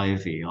and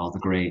ivy are the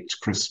great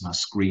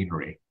Christmas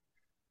greenery.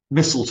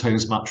 Mistletoe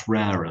is much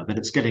rarer, but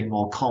it's getting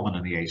more common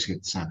in the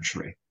 18th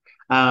century.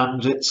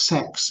 And it's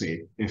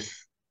sexy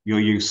if you're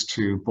used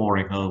to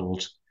boring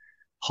old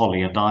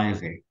holly and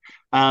ivy.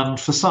 And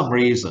for some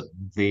reason,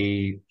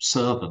 the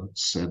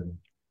servants in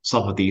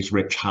some of these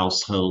rich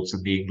households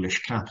in the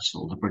English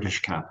capital, the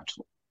British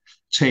capital,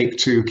 take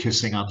to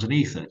kissing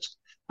underneath it.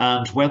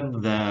 And when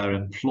their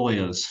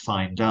employers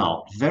find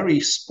out, very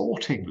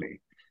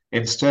sportingly,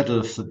 instead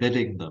of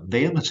forbidding them,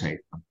 they imitate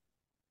them.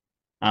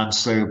 And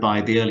so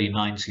by the early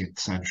 19th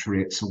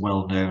century, it's a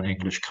well-known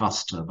English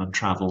custom and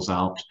travels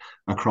out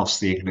across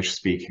the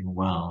English-speaking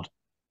world.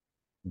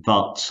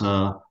 But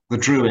the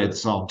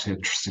Druids aren't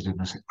interested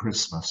in it at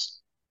Christmas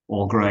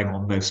or growing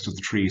on most of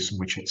the trees from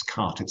which it's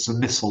cut. It's a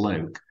missel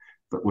oak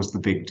that was the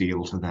big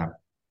deal to them.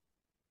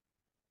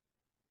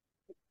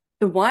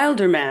 The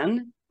Wilder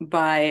Man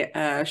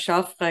by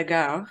Charles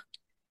Frégaud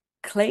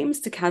claims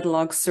to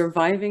catalogue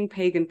surviving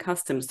pagan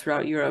customs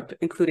throughout Europe,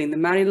 including the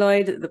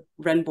Mariloid, the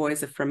Wren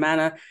Boys of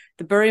Fermanagh,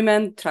 the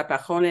Burymen,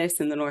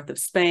 Trapajones in the north of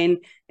Spain,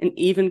 and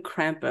even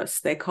Krampus.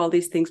 They call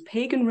these things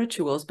pagan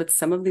rituals, but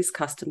some of these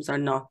customs are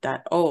not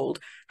that old.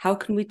 How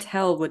can we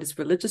tell what is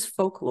religious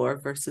folklore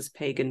versus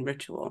pagan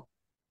ritual?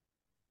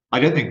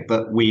 I don't think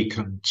that we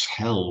can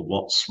tell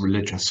what's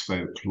religious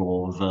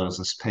folklore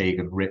versus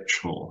pagan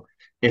ritual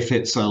if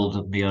it's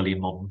older than the early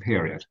modern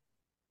period.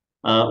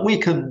 We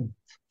can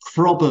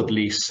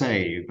probably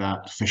say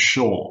that for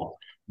sure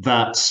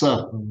that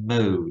certain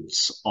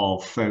modes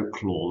of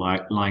folklore,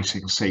 like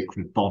lighting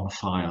sacred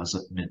bonfires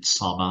at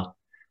midsummer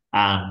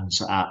and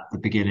at the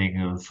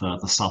beginning of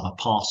the summer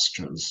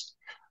pastures,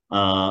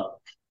 uh,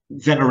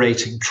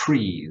 venerating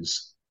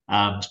trees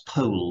and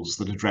poles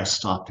that are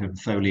dressed up in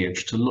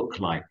foliage to look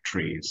like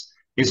trees,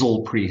 is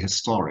all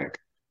prehistoric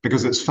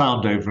because it's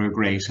found over a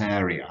great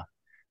area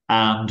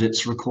and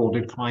it's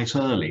recorded quite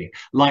early.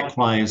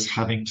 Likewise,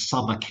 having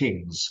summer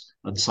kings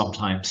and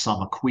sometimes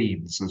summer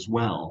queens as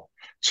well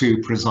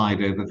to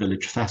preside over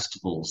village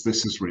festivals.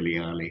 This is really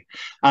early.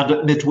 And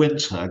at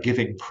midwinter,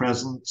 giving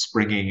presents,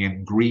 bringing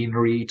in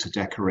greenery to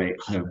decorate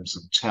homes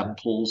and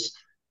temples,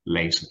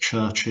 later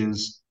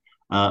churches,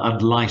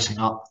 and lighting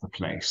up the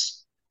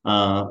place.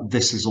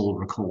 This is all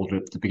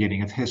recorded at the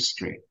beginning of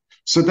history.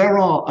 So there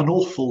are an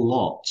awful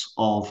lot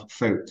of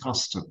folk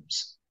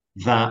customs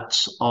that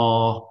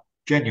are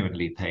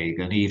genuinely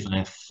pagan, even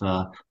if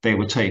they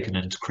were taken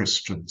into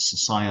Christian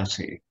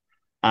society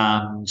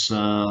and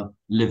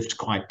lived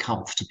quite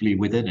comfortably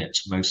within it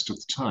most of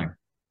the time.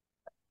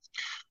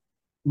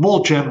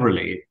 More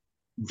generally,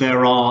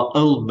 there are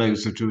old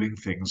modes of doing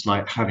things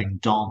like having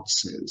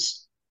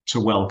dances to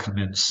welcome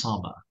in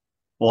summer,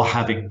 or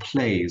having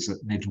plays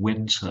at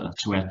midwinter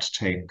to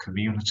entertain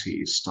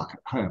communities stuck at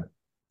home.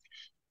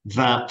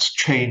 that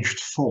changed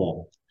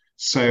form.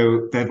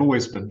 So there've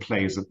always been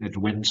plays at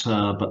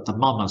midwinter, but the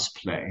Mummers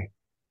play,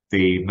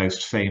 the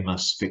most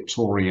famous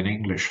Victorian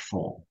English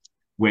form,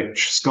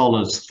 which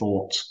scholars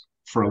thought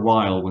for a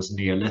while was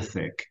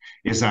Neolithic,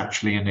 is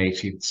actually an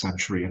 18th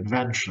century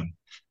invention.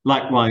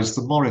 Likewise,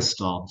 the Morris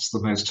dance,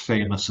 the most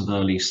famous of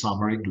early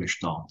summer English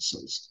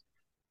dances,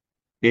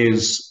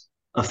 is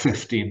a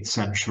 15th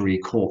century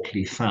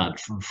courtly fad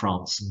from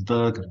France and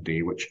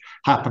Burgundy, which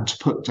happened to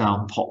put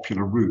down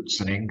popular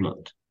roots in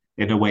England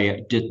in a way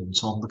it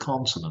didn't on the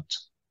continent.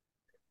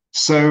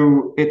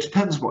 So it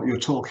depends what you're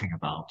talking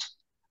about.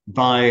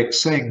 By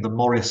saying the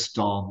Morris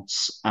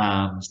dance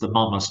and the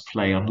Mummers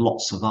play and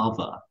lots of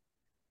other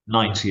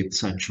 19th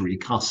century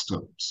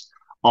customs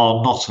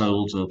are not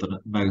older than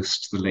at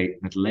most the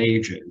late Middle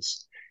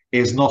Ages,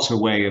 is not a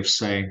way of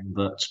saying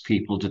that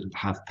people didn't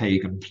have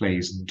pagan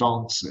plays and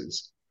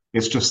dances.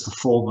 It's just the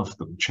form of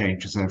them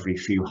changes every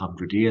few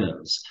hundred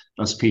years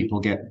as people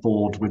get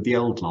bored with the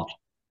old lot.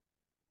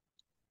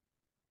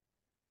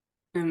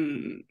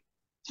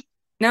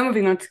 Now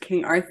moving on to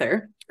King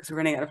Arthur, because we're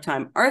running out of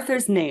time.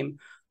 Arthur's name.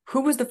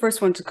 Who was the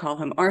first one to call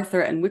him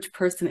Arthur, and which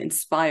person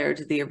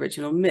inspired the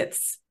original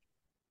myths?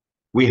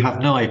 We have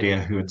no idea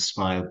who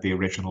inspired the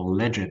original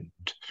legend.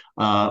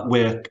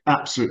 We're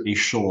absolutely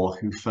sure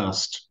who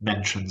first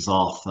mentions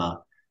Arthur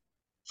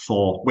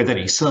with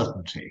any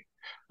certainty,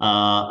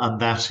 and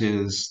that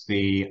is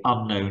the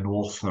unknown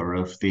author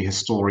of the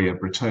Historia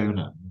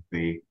Brittonum,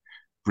 the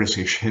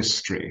British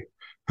history,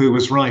 who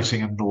was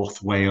writing in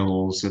North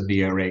Wales in the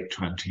year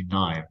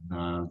 829.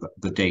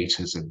 The date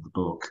is in the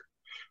book,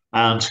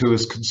 and who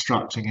was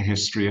constructing a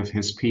history of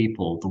his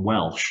people, the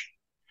Welsh.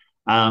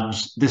 And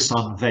this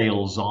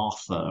unveils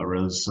Arthur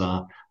as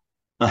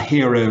a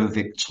hero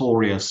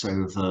victorious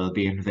over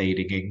the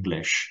invading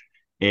English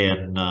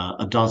in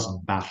a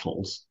dozen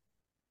battles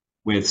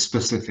with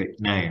specific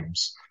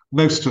names,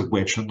 most of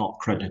which are not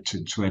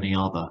credited to any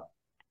other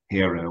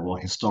hero or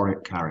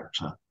historic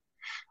character.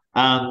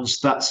 And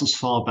that's as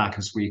far back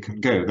as we can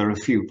go. There are a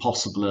few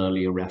possible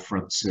earlier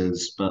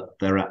references, but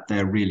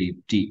they're really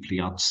deeply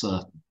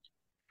uncertain.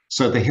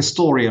 So the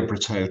Historia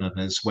Brittonum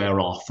is where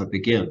Arthur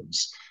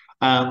begins.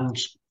 And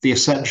the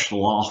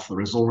essential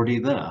Arthur is already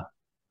there,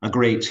 a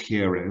great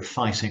hero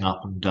fighting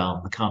up and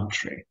down the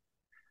country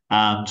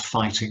and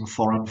fighting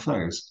foreign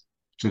foes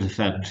to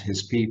defend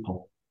his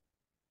people.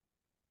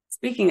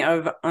 Speaking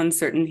of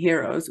uncertain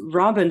heroes,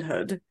 Robin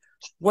Hood,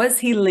 was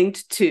he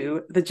linked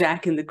to the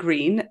Jack in the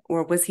Green,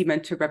 or was he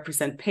meant to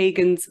represent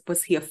pagans?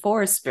 Was he a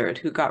forest spirit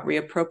who got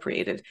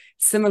reappropriated?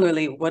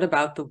 Similarly, what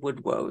about the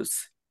Wood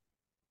Woes?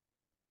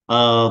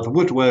 The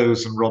Wood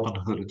Woes and Robin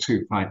Hood are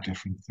two quite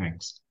different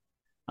things.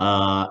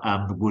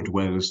 And the Wood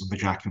Woes and the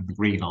Jack in the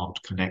Green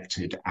aren't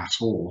connected at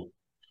all.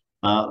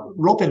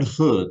 Robin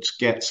Hood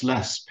gets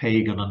less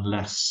pagan and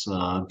less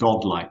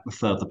godlike the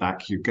further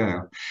back you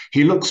go.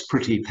 He looks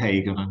pretty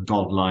pagan and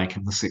godlike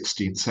in the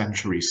 16th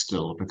century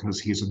still,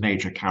 because he's a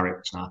major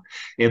character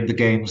in the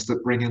games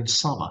that bring in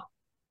summer.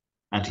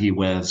 And he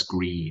wears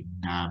green,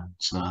 and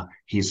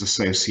he's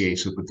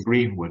associated with the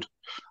greenwood.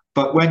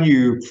 But when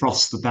you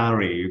cross the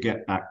barrier, you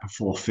get back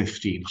before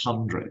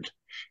 1500.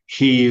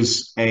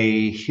 He's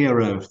a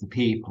hero of the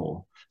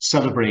people,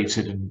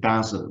 celebrated in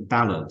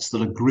ballads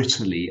that are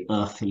grittily,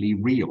 earthily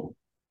real.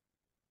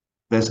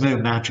 There's no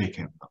magic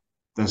in them.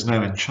 There's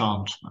no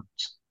enchantment.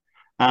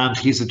 And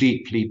he's a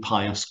deeply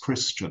pious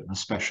Christian,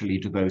 especially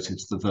devoted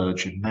to the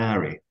Virgin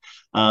Mary.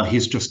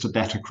 He's just a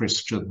better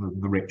Christian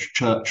than the rich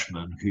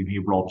churchmen whom he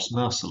robs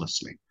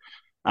mercilessly.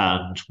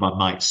 And one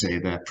might say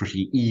they're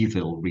pretty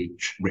evil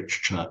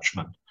rich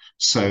churchmen.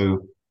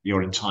 So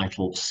you're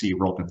entitled to see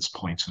Robin's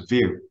point of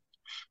view.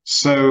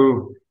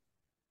 So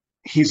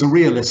he's a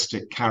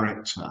realistic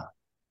character,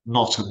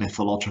 not a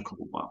mythological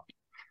one.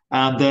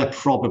 And there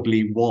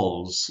probably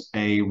was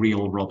a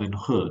real Robin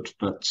Hood,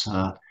 but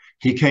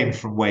he came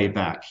from way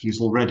back.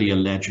 He's already a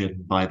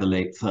legend by the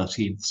late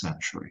 13th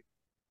century,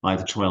 by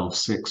the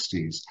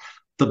 1260s.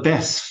 The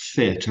best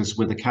fit is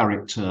with a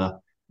character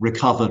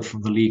recovered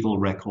from the legal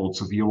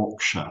records of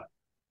Yorkshire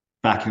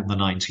back in the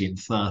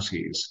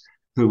 1930s,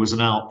 who was an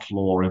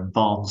outlaw in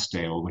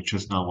Barnsdale, which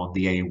is now on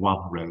the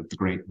A1 road, the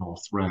Great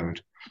North Road,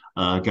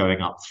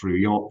 going up through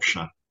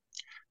Yorkshire,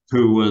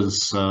 who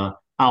was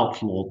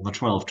outlawed in the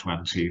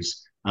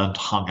 1220s and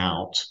hung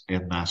out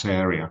in that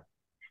area.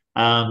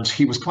 And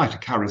he was quite a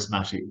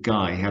charismatic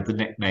guy. He had the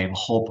nickname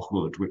Hob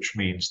Hood, which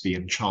means the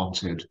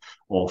enchanted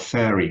or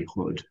fairy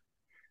hood.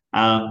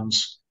 And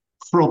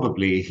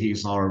probably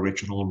he's our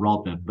original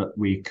Robin, but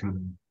we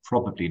can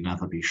probably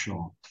never be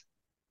sure.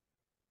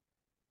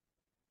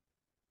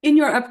 In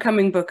your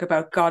upcoming book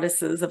about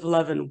goddesses of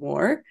love and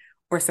war,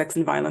 or sex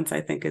and violence, I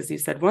think, as you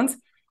said once,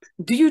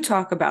 do you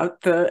talk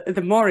about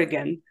the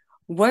Morrigan?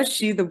 Was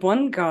she the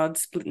one god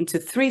split into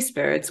three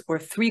spirits, or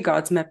three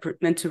gods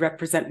meant to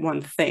represent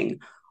one thing?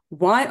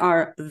 Why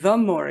are the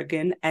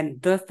Morrigan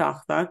and the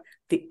Thachta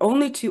the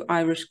only two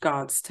Irish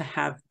gods to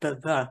have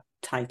the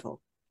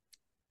title?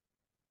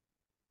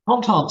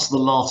 Can't answer the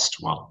last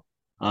one.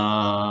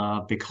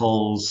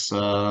 because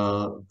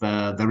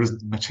there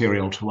isn't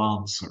material to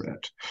answer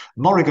it.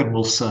 Morrigan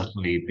will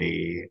certainly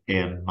be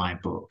in my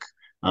book.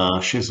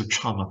 She's a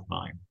chum of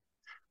mine.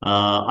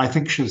 I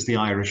think she's the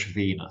Irish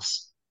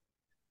Venus.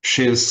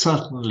 She is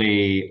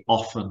certainly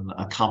often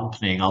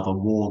accompanying other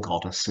war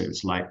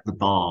goddesses like the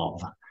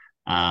Barb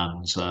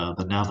and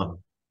the Navan,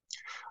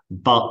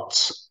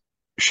 but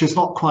she's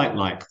not quite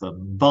like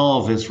them.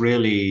 Barb is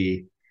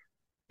really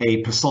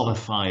a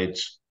personified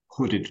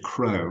hooded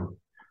crow.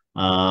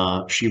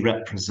 She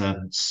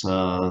represents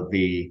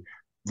the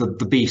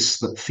beasts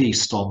that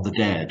feast on the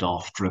dead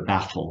after a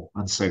battle,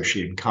 and so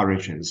she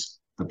encourages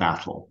the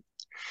battle.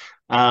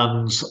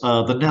 And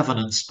the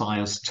Nevern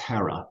inspires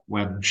terror.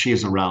 When she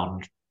is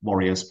around,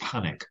 warriors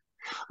panic.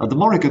 The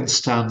Morrigan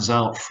stands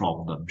out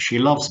from them. She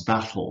loves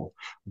battle,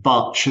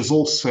 but she's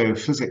also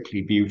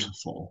physically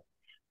beautiful.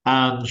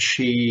 And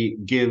she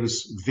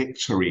gives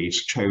victory to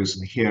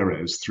chosen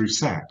heroes through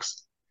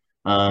sex.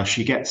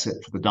 She gets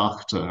it for the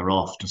doctor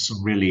after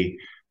some really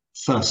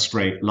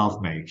first-rate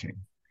lovemaking.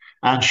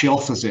 And she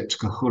offers it to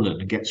Cuchulainn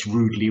and gets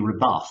rudely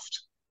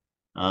rebuffed.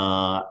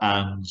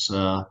 And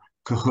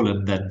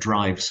Cuchulainn then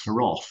drives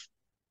her off.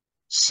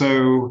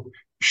 So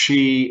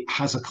she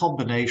has a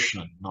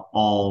combination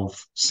of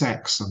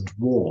sex and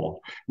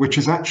war, which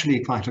is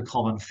actually quite a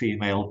common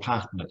female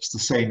pattern. It's the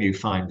same you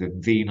find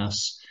in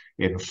Venus,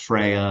 in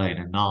Freya,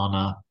 in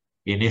Inanna,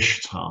 in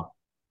Ishtar,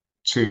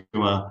 to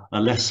a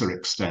lesser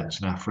extent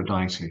in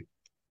Aphrodite.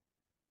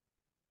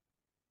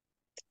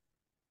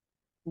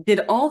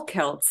 Did all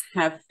Celts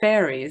have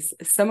fairies?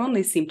 Some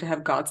only seem to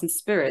have gods and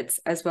spirits,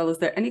 as well as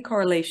there any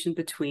correlation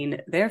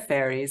between their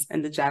fairies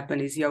and the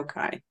Japanese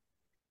yokai?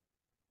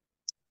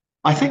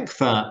 I think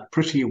that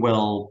pretty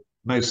well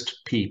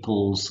most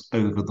peoples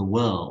over the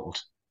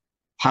world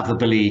have a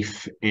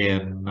belief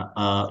in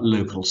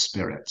local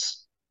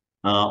spirits,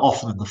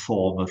 often in the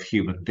form of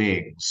human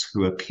beings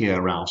who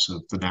appear out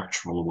of the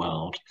natural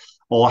world,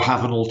 or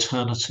have an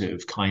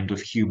alternative kind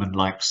of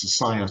human-like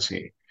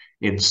society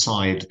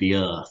inside the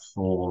earth,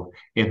 or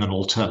in an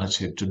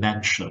alternative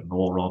dimension,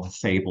 or on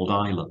fabled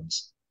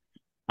islands.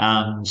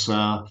 And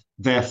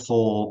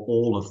therefore,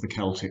 all of the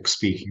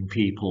Celtic-speaking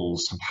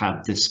peoples have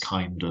had this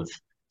kind of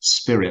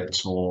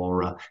spirit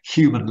or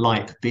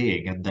human-like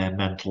being in their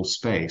mental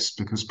space,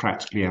 because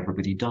practically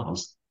everybody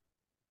does.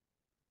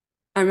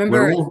 I We're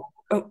remember. all,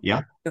 Oh,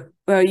 yeah.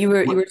 well, you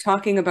were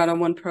talking about on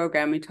one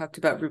program. You talked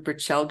about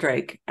Rupert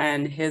Sheldrake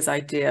and his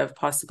idea of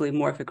possibly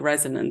morphic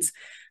resonance,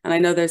 and I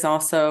know there's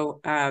also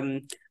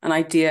an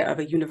idea of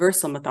a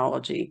universal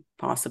mythology,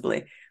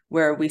 possibly,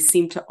 where we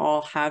seem to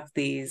all have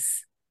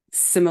these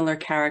similar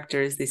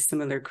characters, these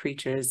similar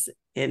creatures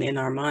in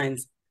our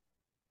minds.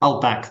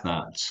 I'll back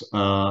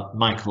that.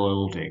 Michael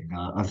Olding,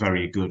 a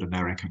very good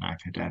American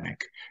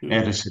academic, Mm.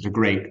 edited a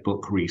great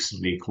book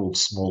recently called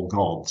Small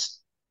Gods,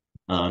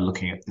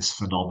 looking at this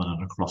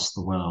phenomenon across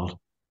the world.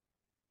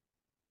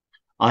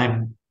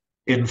 I'm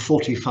in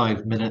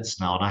 45 minutes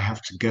now, and I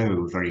have to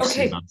go very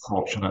soon, Okay.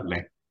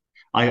 unfortunately.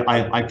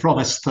 I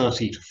promised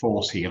 30 to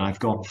 40, and I've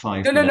gone No,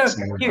 5 no, no. minutes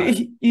over.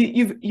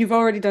 You've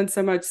already done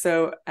so much.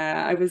 So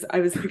I was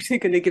actually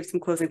going to give some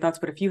closing thoughts,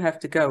 but if you have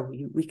to go,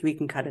 we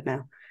can cut it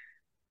now.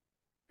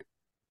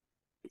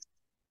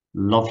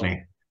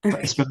 Lovely.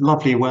 It's been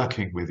lovely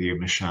working with you,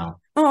 Michelle.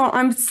 Oh,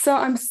 I'm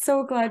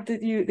so glad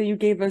that you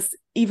gave us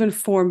even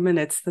 4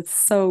 minutes. That's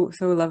so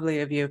lovely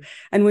of you.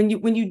 And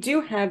when you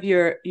do have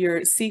your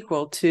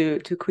sequel to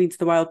Queens of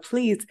the Wild,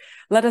 please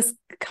let us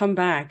come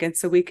back, and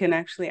so we can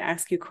actually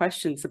ask you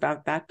questions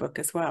about that book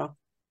as well.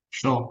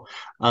 Sure.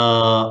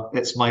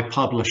 It's my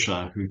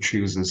publisher who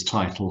chooses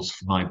titles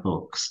for my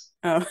books.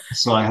 Oh,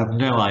 So I have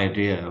no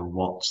idea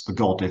what the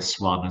goddess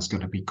one is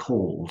going to be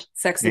called,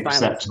 sex and violence.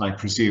 except I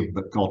presume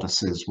that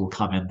goddesses will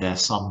come in there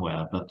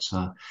somewhere, but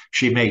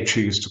she may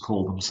choose to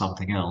call them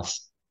something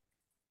else.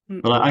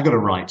 Mm. But I'm going to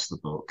write the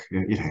book,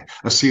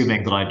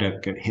 assuming that I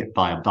don't get hit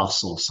by a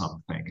bus or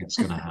something. It's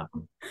going to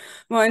happen.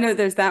 Well, I know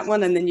there's that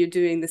one, and then you're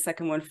doing the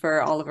second one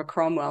for Oliver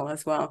Cromwell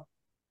as well.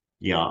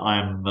 Yeah,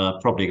 I'm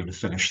probably going to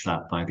finish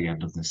that by the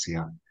end of this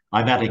year.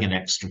 I'm adding an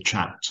extra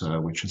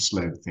chapter, which has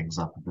slowed things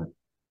up a bit.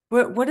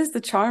 What is the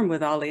charm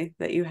with Ollie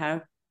that you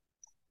have?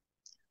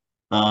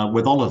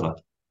 With Oliver,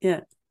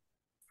 Yeah.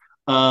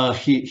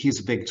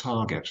 he's a big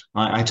target.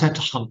 I tend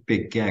to hunt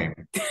big game,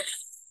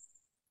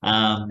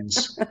 and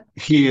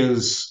he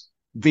is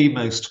the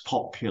most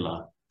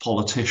popular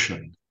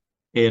politician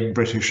in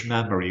British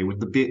memory. When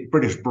the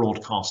British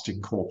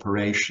Broadcasting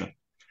Corporation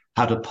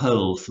had a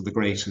poll for the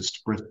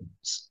greatest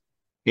Britons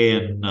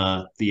in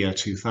the year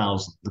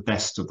 2000, the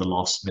best of the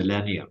last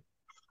millennium,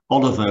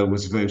 Oliver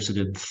was voted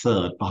in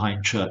third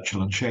behind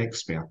Churchill and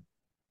Shakespeare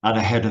and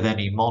ahead of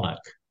any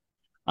monarch.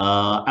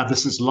 And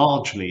this is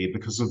largely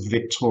because of the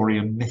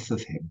Victorian myth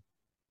of him.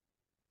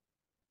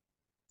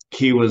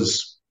 He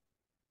was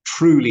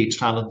truly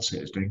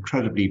talented, an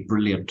incredibly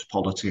brilliant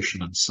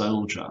politician and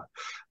soldier,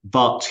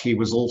 but he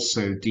was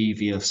also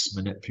devious,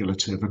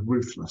 manipulative, and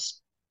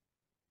ruthless.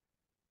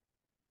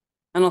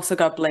 And also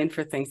got blamed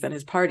for things that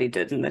his party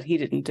did and that he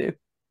didn't do,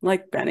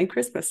 like banning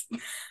Christmas.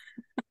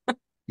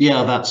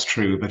 Yeah, that's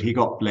true, but he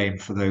got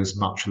blamed for those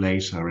much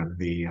later in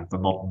the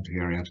modern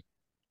period.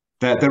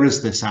 There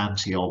is this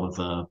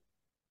anti-Oliver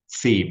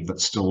theme that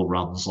still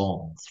runs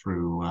on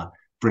through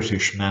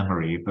British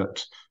memory,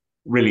 but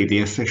really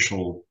the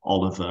official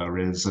Oliver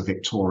is a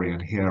Victorian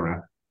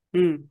hero.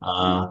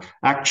 Mm.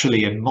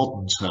 Actually, in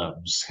modern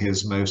terms,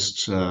 his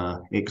most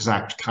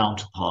exact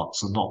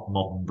counterparts are not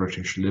modern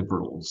British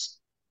liberals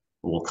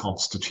or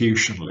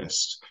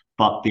constitutionalists,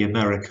 but the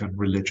American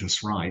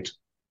religious right.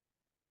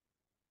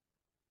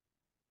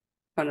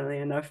 Funnily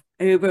enough.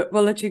 But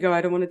we'll let you go.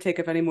 I don't want to take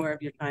up any more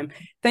of your time.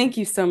 Thank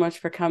you so much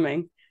for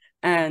coming.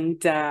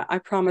 And I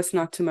promise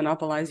not to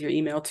monopolize your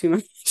email too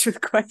much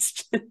with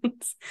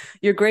questions.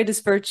 Your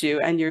greatest virtue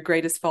and your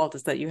greatest fault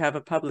is that you have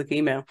a public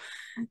email.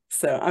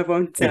 So I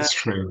won't. It's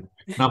true.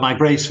 Now, my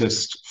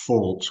greatest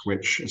fault,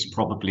 which is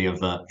probably a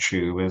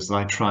virtue, is that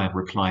I try and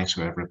reply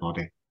to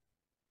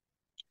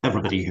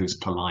everybody who's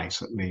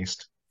polite, at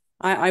least.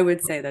 I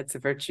would say that's a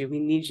virtue. We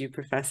need you,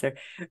 Professor.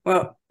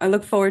 Well, I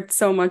look forward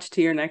so much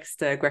to your next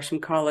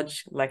Gresham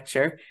College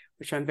lecture,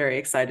 which I'm very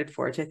excited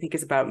for, which I think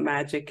is about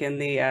magic in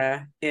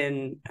the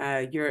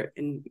Europe,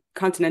 in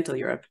continental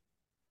Europe.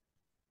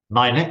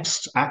 My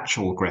next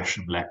actual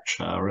Gresham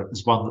lecture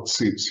is one that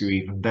suits you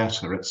even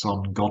better. It's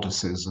on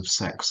goddesses of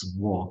sex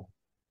and war.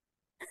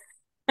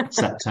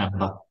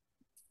 September.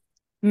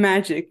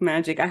 Magic,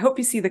 magic. I hope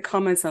you see the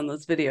comments on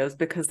those videos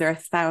because there are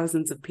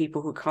thousands of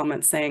people who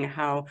comment saying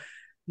how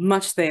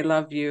much they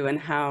love you and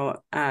how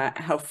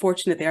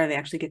fortunate they are they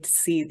actually get to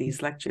see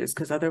these lectures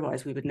because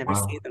otherwise we would never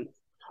see Wow. them.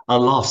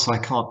 Alas, I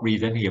can't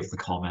read any of the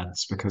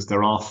comments because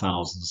there are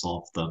thousands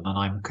of them, and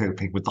I'm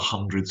coping with the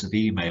hundreds of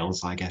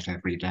emails I get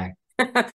every day.